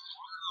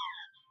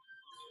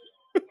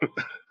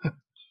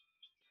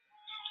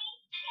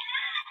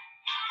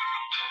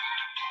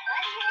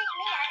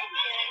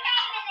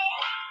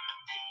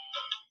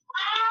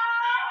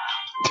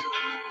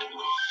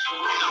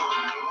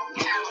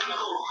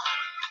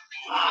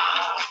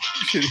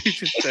 You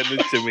should send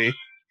it to me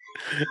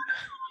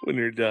when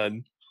you're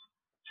done.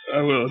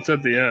 I will. It's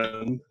at the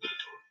end.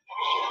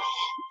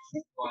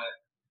 What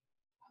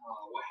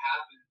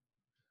happened?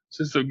 It's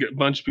just a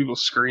bunch of people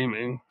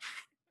screaming.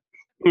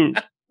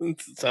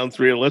 It sounds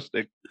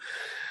realistic.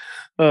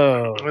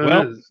 Oh,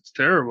 well, it's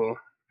terrible.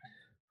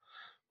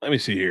 Let me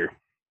see here.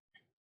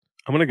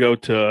 I'm gonna go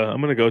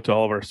to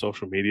all of our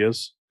social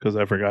medias because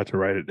I forgot to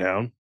write it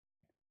down.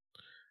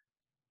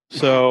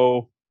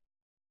 So,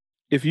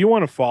 if you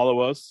want to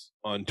follow us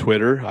on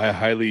Twitter, I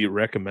highly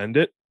recommend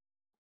it,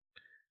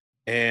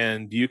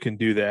 and you can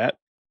do that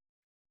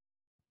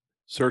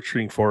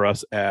searching for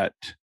us at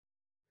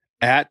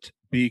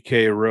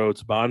BK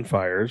Roads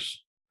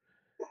Bonfires.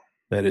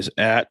 That is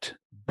at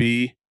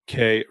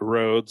BK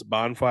Roads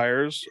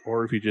Bonfires,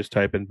 or if you just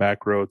type in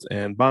Backroads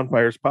and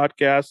Bonfires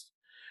Podcast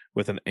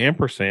with an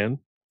ampersand,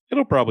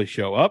 it'll probably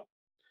show up.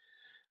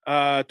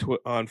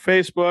 On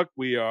Facebook,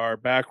 we are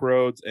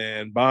Backroads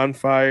and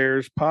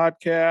Bonfires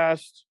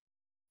Podcast.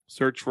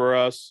 Search for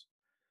us.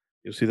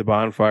 You'll see the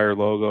bonfire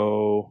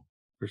logo.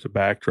 There's a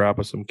backdrop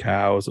of some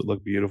cows that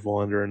look beautiful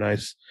under a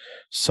nice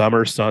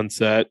summer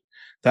sunset.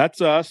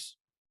 That's us.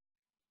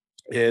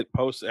 It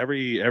posts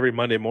every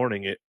Monday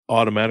morning. It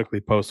automatically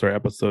posts our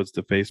episodes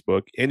to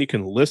Facebook, and you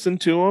can listen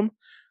to them.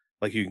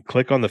 Like you can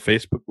click on the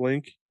Facebook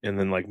link and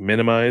then like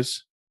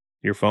minimize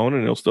your phone,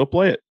 and it'll still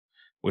play it,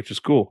 which is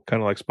cool.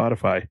 Kind of like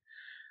Spotify.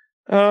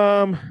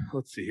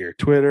 Let's see here: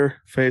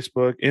 Twitter,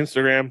 Facebook,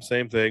 Instagram,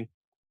 same thing.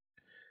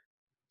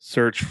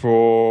 Search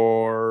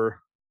for.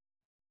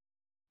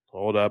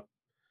 Hold up.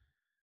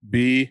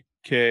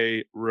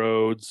 BK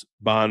Roads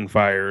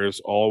Bonfires,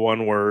 all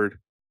one word,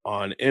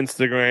 on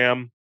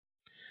Instagram.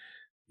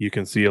 You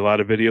can see a lot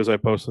of videos I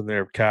post in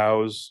there of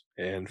cows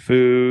and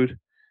food,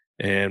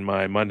 and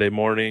my Monday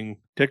morning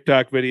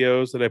TikTok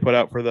videos that I put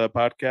out for the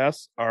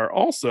podcast are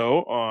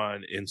also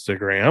on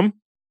Instagram.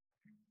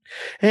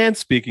 And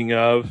speaking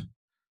of,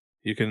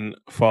 you can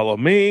follow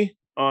me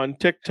on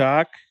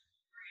TikTok.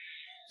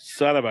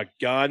 Son of a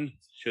gun.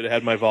 Should have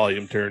had my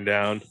volume turned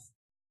down.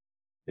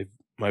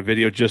 My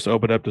video just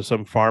opened up to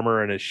some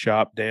farmer in his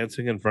shop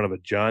dancing in front of a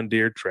John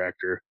Deere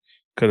tractor.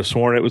 Could have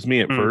sworn it was me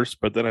at first,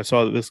 but then I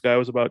saw that this guy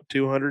was about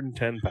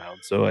 210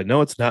 pounds, so I know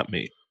it's not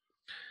me.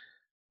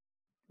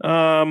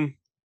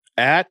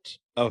 At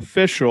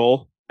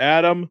official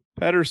Adam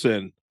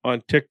Pedersen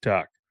on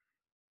TikTok.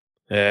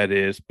 That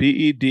is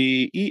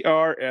Pedersen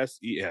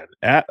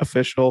at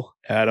official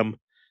Adam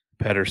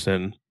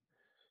Pedersen.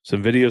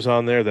 Some videos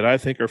on there that I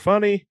think are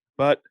funny,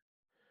 but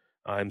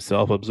I'm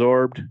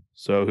self-absorbed,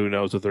 so who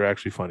knows if they're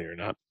actually funny or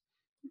not.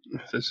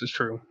 This is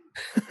true.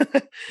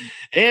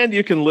 And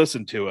you can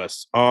listen to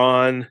us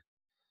on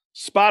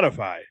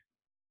Spotify.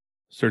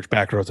 Search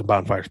Backroads and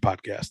Bonfires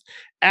Podcast.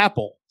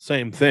 Apple,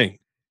 same thing.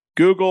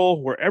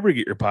 Google, wherever you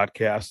get your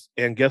podcasts.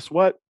 And guess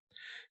what?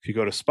 If you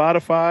go to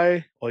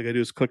Spotify, all you got to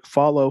do is click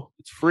follow.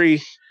 It's free.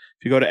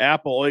 If you go to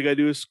Apple, all you got to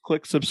do is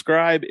click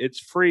subscribe. It's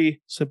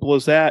free. Simple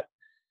as that.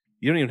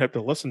 You don't even have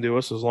to listen to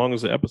us as long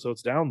as the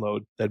episodes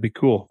download. That'd be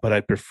cool. But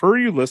I'd prefer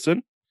you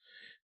listen.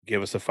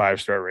 Give us a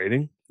 5-star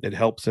rating. It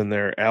helps in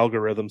their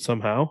algorithm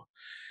somehow.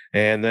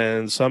 And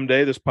then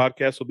someday this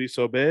podcast will be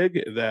so big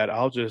that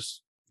I'll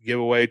just give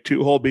away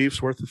 2 whole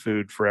beefs worth of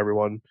food for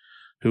everyone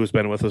who has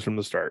been with us from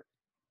the start.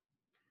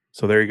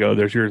 So there you go.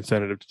 There's your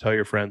incentive to tell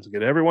your friends and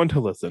get everyone to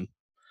listen.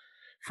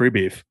 Free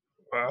beef.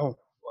 Wow.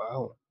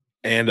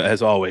 And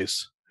as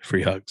always,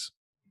 free hugs.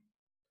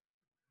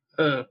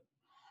 The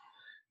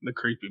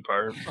creepy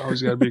part.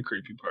 Always got to be a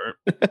creepy part.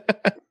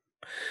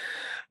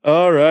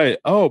 All right.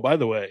 Oh, by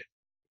the way,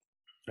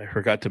 I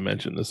forgot to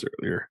mention this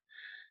earlier.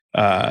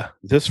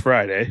 This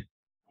Friday,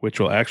 which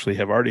will actually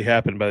have already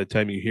happened by the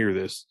time you hear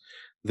this,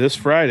 this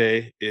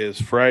Friday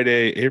is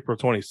Friday, April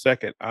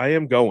 22nd. I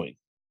am going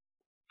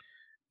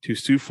to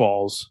Sioux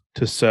Falls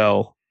to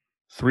sell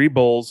 3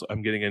 bulls.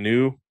 I'm getting a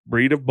new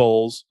breed of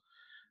bulls.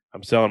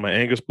 I'm selling my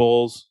Angus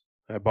bulls.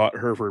 I bought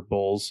Hereford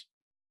bulls.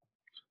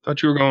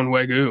 Thought you were going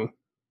Wagyu.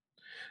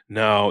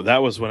 No,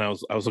 that was when I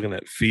was looking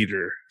at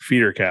feeder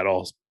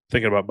cattle.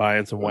 Thinking about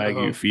buying some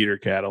Wagyu feeder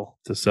cattle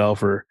to sell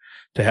to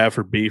have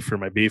for beef for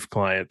my beef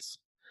clients.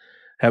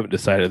 Haven't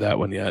decided that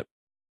one yet.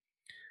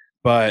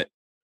 But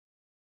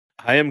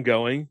I am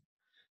going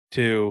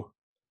to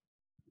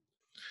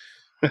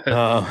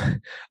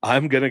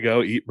I'm going to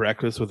go eat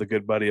breakfast with a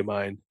good buddy of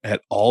mine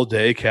at All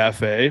Day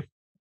Cafe.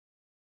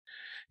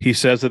 He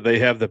says that they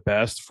have the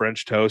best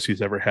French toast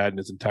he's ever had in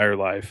his entire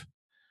life.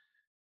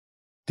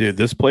 Dude,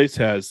 this place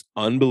has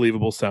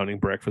unbelievable sounding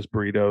breakfast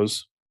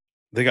burritos.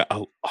 They got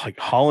like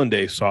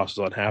hollandaise sauces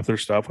on half their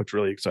stuff, which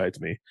really excites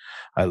me.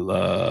 I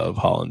love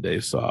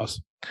hollandaise sauce.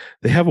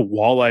 They have a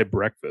walleye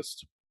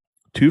breakfast,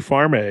 2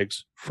 farm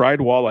eggs, fried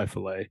walleye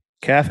fillet,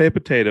 cafe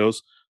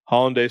potatoes,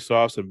 hollandaise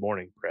sauce, and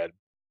morning bread.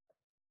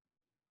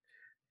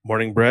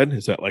 Morning bread?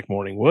 Is that like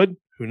morning wood?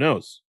 Who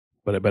knows?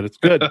 But I bet it's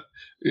good.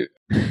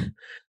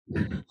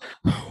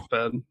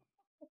 Bad.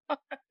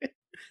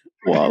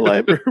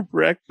 Walleye for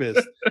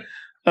breakfast.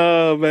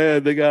 Oh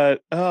man, they got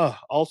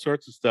all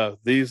sorts of stuff.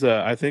 These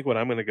I think what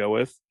I'm gonna go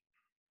with.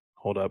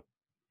 Hold up.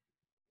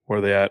 Where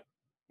are they at?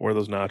 Where are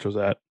those nachos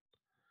at?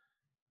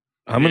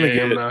 I'm gonna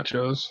get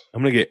nachos.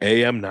 I'm gonna get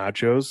AM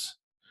nachos,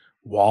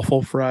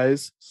 waffle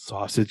fries,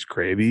 sausage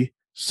gravy,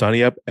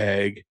 sunny up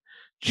egg,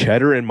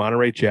 cheddar and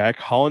Monterey Jack,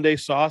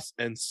 hollandaise sauce,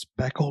 and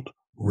speckled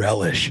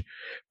relish.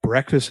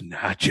 Breakfast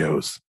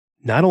nachos.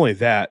 Not only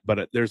that,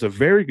 but there's a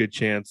very good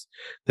chance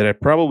that I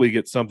probably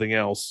get something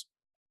else,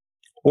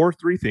 or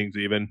 3 things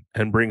even,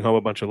 and bring home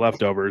a bunch of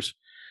leftovers,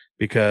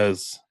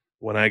 because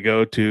when I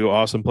go to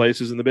awesome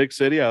places in the big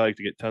city, I like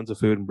to get tons of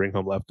food and bring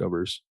home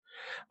leftovers.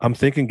 I'm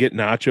thinking get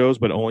nachos,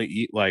 but only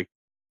eat like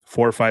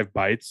 4 or 5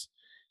 bites,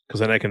 because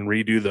then I can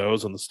redo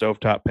those on the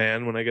stovetop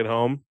pan when I get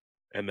home.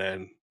 And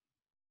then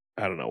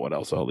I don't know what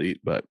else I'll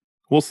eat, but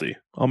we'll see.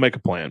 I'll make a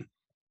plan.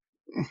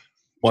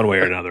 One way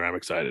or another, I'm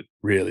excited.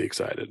 Really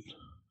excited.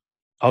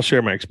 I'll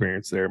share my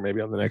experience there maybe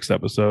on the next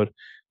episode.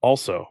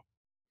 Also,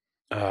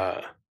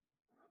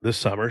 this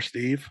summer,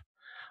 Steve,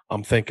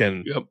 I'm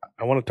thinking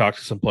I want to talk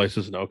to some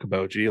places in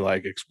Okoboji,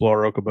 like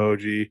explore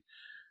Okoboji,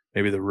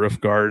 maybe the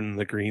roof garden,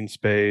 the green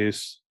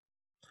space.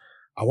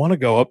 I want to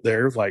go up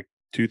there like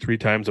 2-3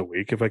 times a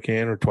week if I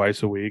can, or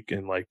twice a week,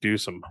 and like do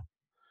some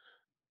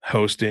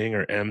hosting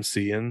or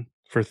MCing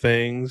for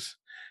things,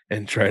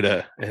 and try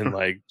to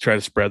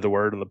spread the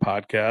word on the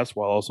podcast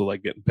while also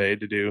like getting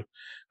paid to do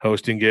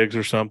hosting gigs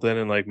or something.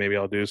 And like maybe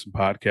I'll do some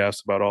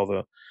podcasts about all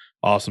the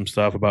awesome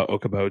stuff about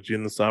Okoboji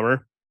in the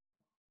summer.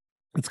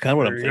 It's kind of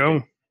what I'm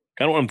thinking.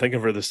 Kind of what I'm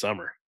thinking for this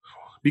summer.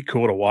 It'd be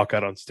cool to walk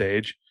out on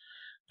stage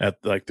at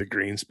like the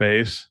green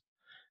space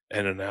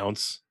and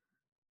announce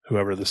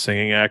whoever the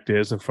singing act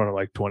is in front of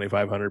like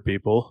 2,500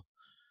 people,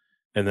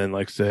 and then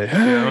like say,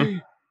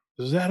 "Hey,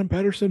 this is Adam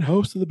Pedersen,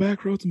 host of the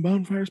Backroads and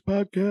Bonfires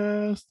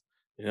podcast."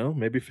 You know,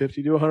 maybe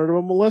 50 to 100 of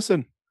them will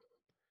listen.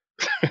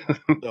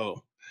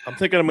 So I'm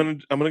thinking I'm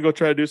gonna go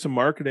try to do some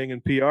marketing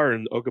and PR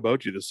in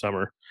Okoboji this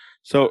summer.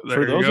 So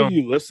for those of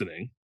you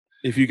listening,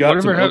 if you got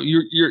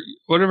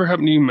whatever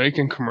happened to you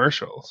making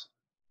commercials?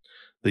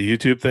 The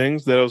YouTube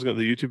things that I was going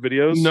to, the YouTube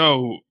videos?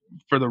 No,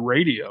 for the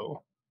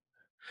radio.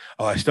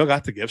 Oh, I still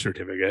got the gift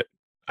certificate.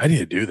 I need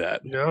to do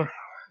that. Yeah.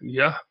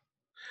 Yeah.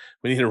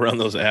 We need to run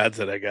those ads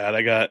that I got.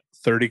 I got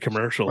 30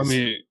 commercials.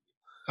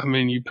 I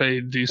mean, you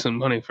paid decent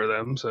money for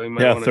them, so you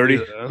might want to do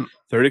that.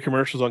 30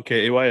 commercials on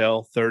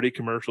KAYL, 30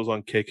 commercials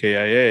on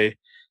KKIA,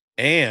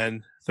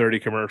 and 30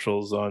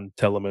 commercials on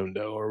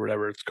Telemundo or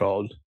whatever it's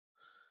called.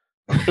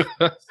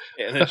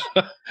 Spanish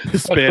I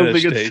don't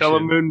think it's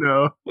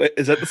Telemundo. Wait,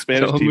 is that the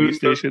Spanish TV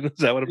station? Is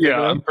that what I'm thinking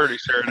of? I'm pretty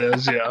sure it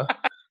is, yeah.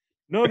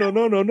 No.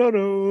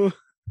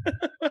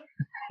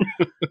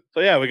 So,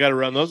 yeah, we got to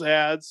run those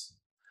ads.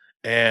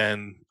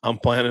 And I'm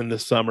planning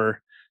this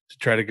summer to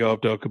try to go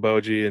up to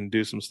Okoboji and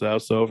do some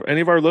stuff. So for any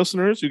of our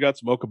listeners who got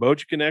some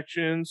Okoboji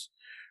connections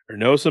or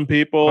know some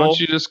people. Why don't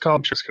you just call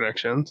Just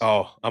Connections?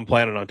 Oh, I'm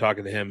planning on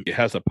talking to him. He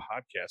has a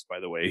podcast, by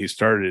the way. He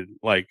started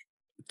like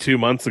 2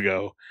 months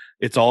ago.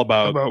 It's all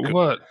about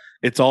what?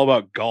 It's all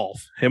about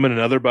golf. Him and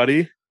another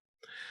buddy.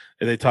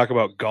 And they talk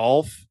about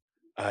golf.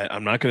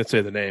 I'm not going to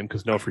say the name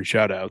because no free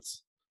shout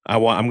outs.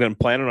 I'm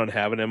planning on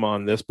having him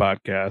on this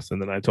podcast.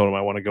 And then I told him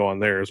I want to go on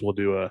theirs.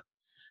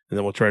 And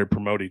then we'll try to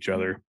promote each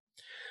other.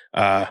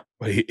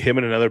 Him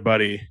and another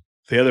buddy,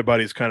 the other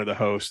buddy's kind of the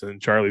host,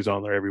 and Charlie's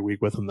on there every week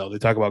with him, though. They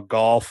talk about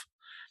golf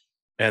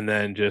and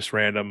then just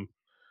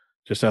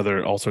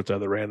all sorts of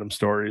other random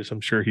stories.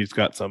 I'm sure he's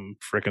got some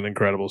freaking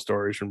incredible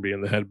stories from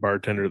being the head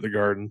bartender at the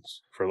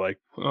Gardens for like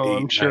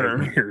 9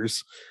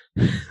 years.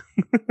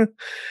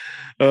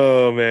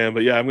 Oh, man.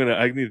 But yeah,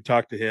 I need to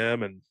talk to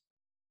him.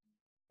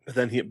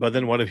 But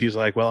then what if he's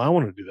like, well, I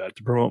want to do that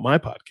to promote my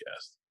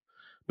podcast.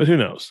 But who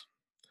knows?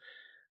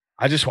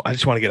 I just want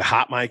to get a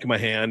hot mic in my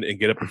hand and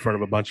get up in front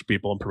of a bunch of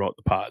people and promote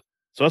the pod.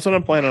 So that's what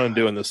I'm planning on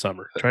doing this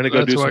summer. Trying to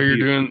go do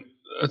some.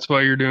 That's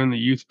why you're doing the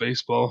youth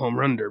baseball home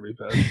run derby,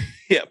 Pat.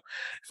 Yeah,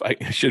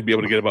 I should be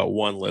able to get about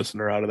one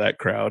listener out of that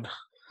crowd.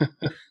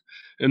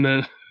 And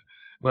then,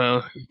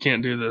 well, you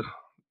can't do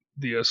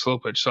the slow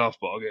pitch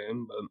softball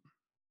game, but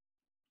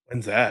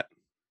when's that?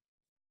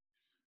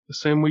 The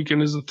same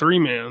weekend as the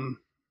 3-man.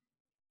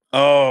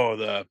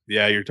 Oh,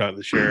 you're talking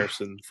the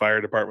sheriffs and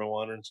fire department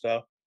one and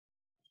stuff.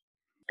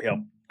 Yeah.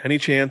 Any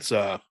chance?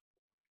 I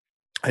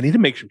need to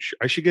make some.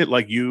 I should get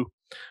you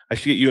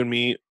and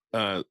me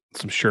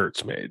some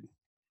shirts made.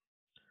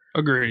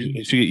 Agreed.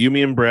 You should get you,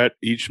 me, and Brett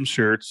each some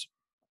shirts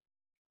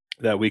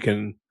that we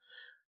can,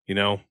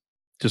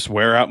 just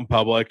wear out in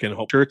public and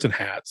shirts and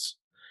hats.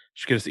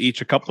 Should get us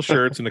each a couple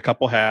shirts and a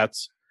couple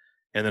hats,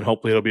 and then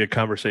hopefully it'll be a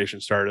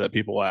conversation starter that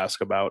people will ask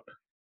about.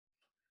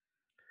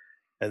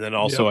 And then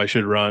also I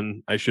should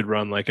run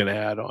like an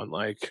ad on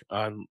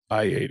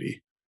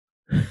I-80.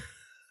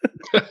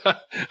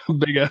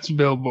 Big ass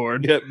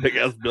billboard. Yeah, big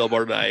ass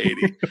billboard on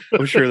I-80.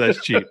 I'm sure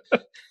that's cheap.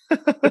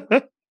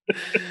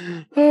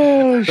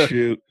 Oh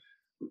shoot!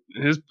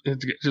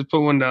 Just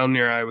put one down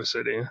near Iowa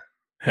City.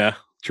 Yeah,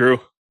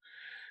 true.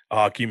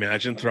 Can you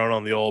imagine throwing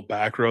on the old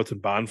back roads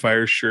and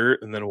bonfires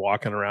shirt and then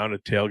walking around a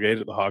tailgate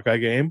at the Hawkeye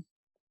game?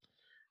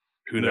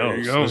 Who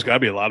knows? There's got to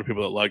be a lot of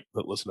people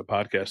that listen to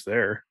podcasts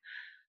there.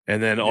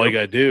 And then all you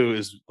got to do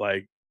is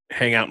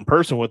hang out in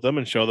person with them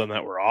and show them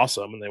that we're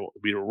awesome and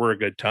we're a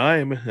good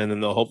time. And then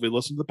they'll hopefully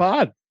listen to the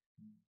pod.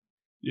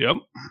 Yep.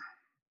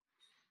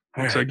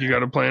 Looks like you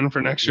got a plan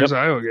for next year's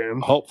Iowa game.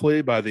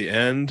 Hopefully by the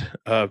end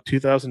of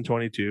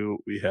 2022,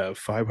 we have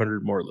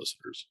 500 more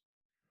listeners.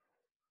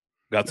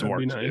 Got some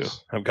work to do.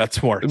 I've got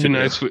some work to do.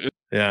 Nice.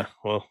 Yeah.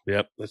 Well,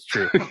 yep, that's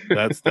true.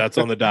 That's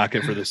on the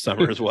docket for this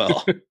summer as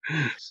well.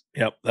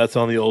 Yep. That's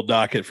on the old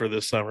docket for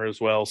this summer as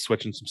well.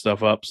 Switching some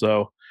stuff up.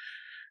 So,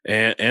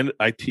 and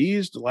I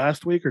teased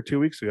last week or 2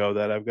 weeks ago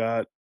that I've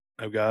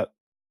got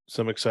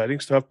some exciting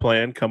stuff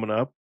planned coming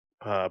up.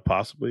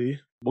 Possibly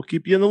we'll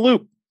keep you in the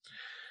loop.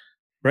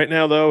 Right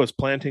now, though, it's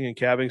planting and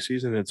calving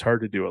season. And it's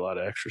hard to do a lot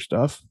of extra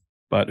stuff,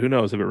 but who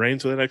knows? If it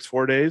rains for the next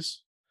 4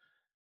 days,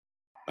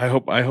 I'd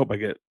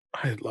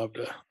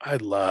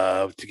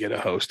love to get a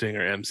hosting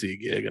or MC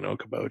gig in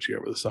Okoboji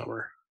over the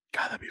summer.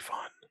 God, that'd be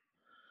fun.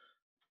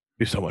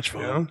 Be so much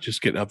fun. Yeah.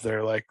 Just getting up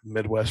there like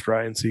Midwest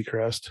Ryan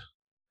Seacrest,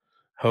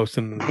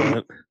 hosting an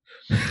event.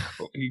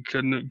 You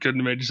couldn't have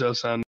made yourself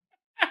sound.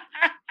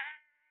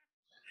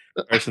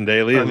 Carson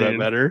Daly, is that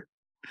better?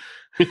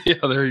 Yeah,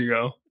 there you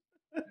go.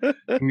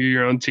 You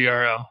your own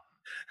TRL.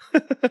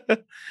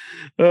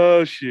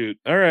 Oh shoot!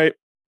 All right.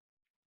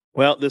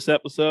 Well, this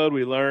episode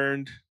we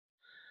learned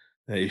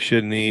that you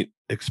shouldn't eat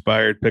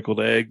expired pickled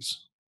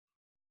eggs.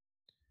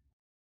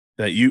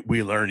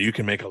 We learned you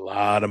can make a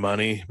lot of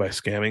money by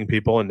scamming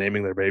people and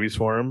naming their babies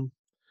for them.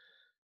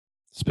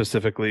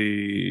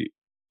 Specifically,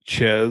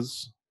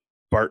 Ches,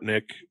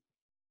 Bartnick,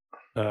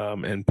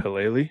 and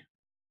Pileli.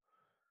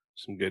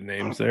 Some good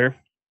names there.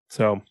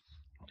 So,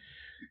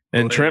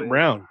 and Trent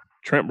Brown,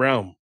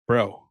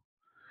 bro.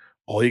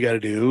 All you got to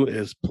do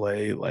is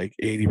play like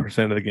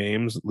 80% of the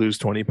games, lose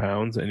 20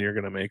 pounds, and you're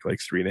going to make like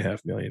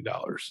 $3.5 million.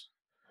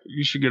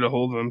 You should get a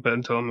hold of him,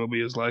 Ben. Tell him he'll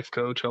be his life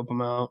coach. Help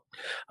him out.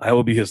 I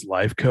will be his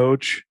life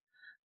coach.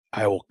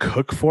 I will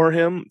cook for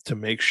him to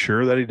make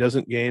sure that he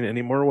doesn't gain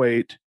any more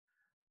weight.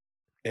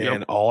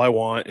 And all I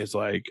want is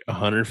like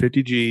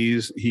 150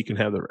 G's. He can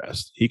have the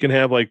rest. He can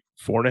have like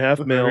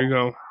 4.5 mil. There you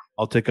go.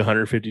 I'll take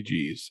 150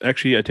 G's.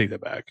 Actually, I take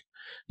that back.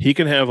 He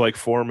can have like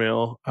 4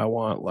 mil. I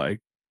want like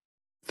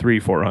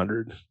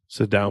 400. It's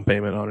a down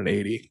payment on an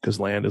 80 because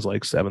land is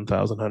like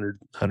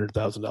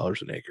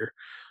 $100,000 an acre.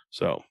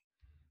 So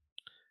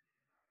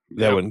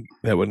that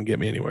wouldn't get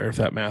me anywhere if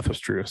that math was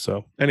true.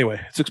 So anyway,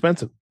 it's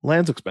expensive.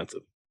 Land's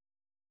expensive.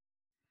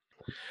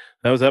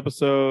 That was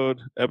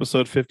episode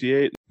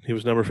 58. He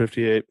was number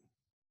 58.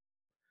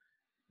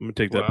 I'm gonna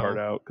take that part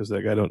out because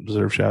that guy don't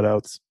deserve shout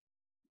outs.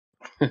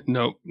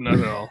 Nope, not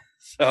at all.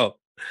 So,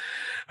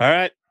 all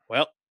right.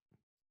 Well,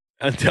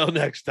 until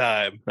next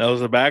time, that was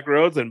the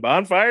Backroads and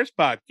Bonfires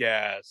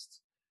podcast.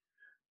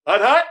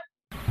 Hut hut.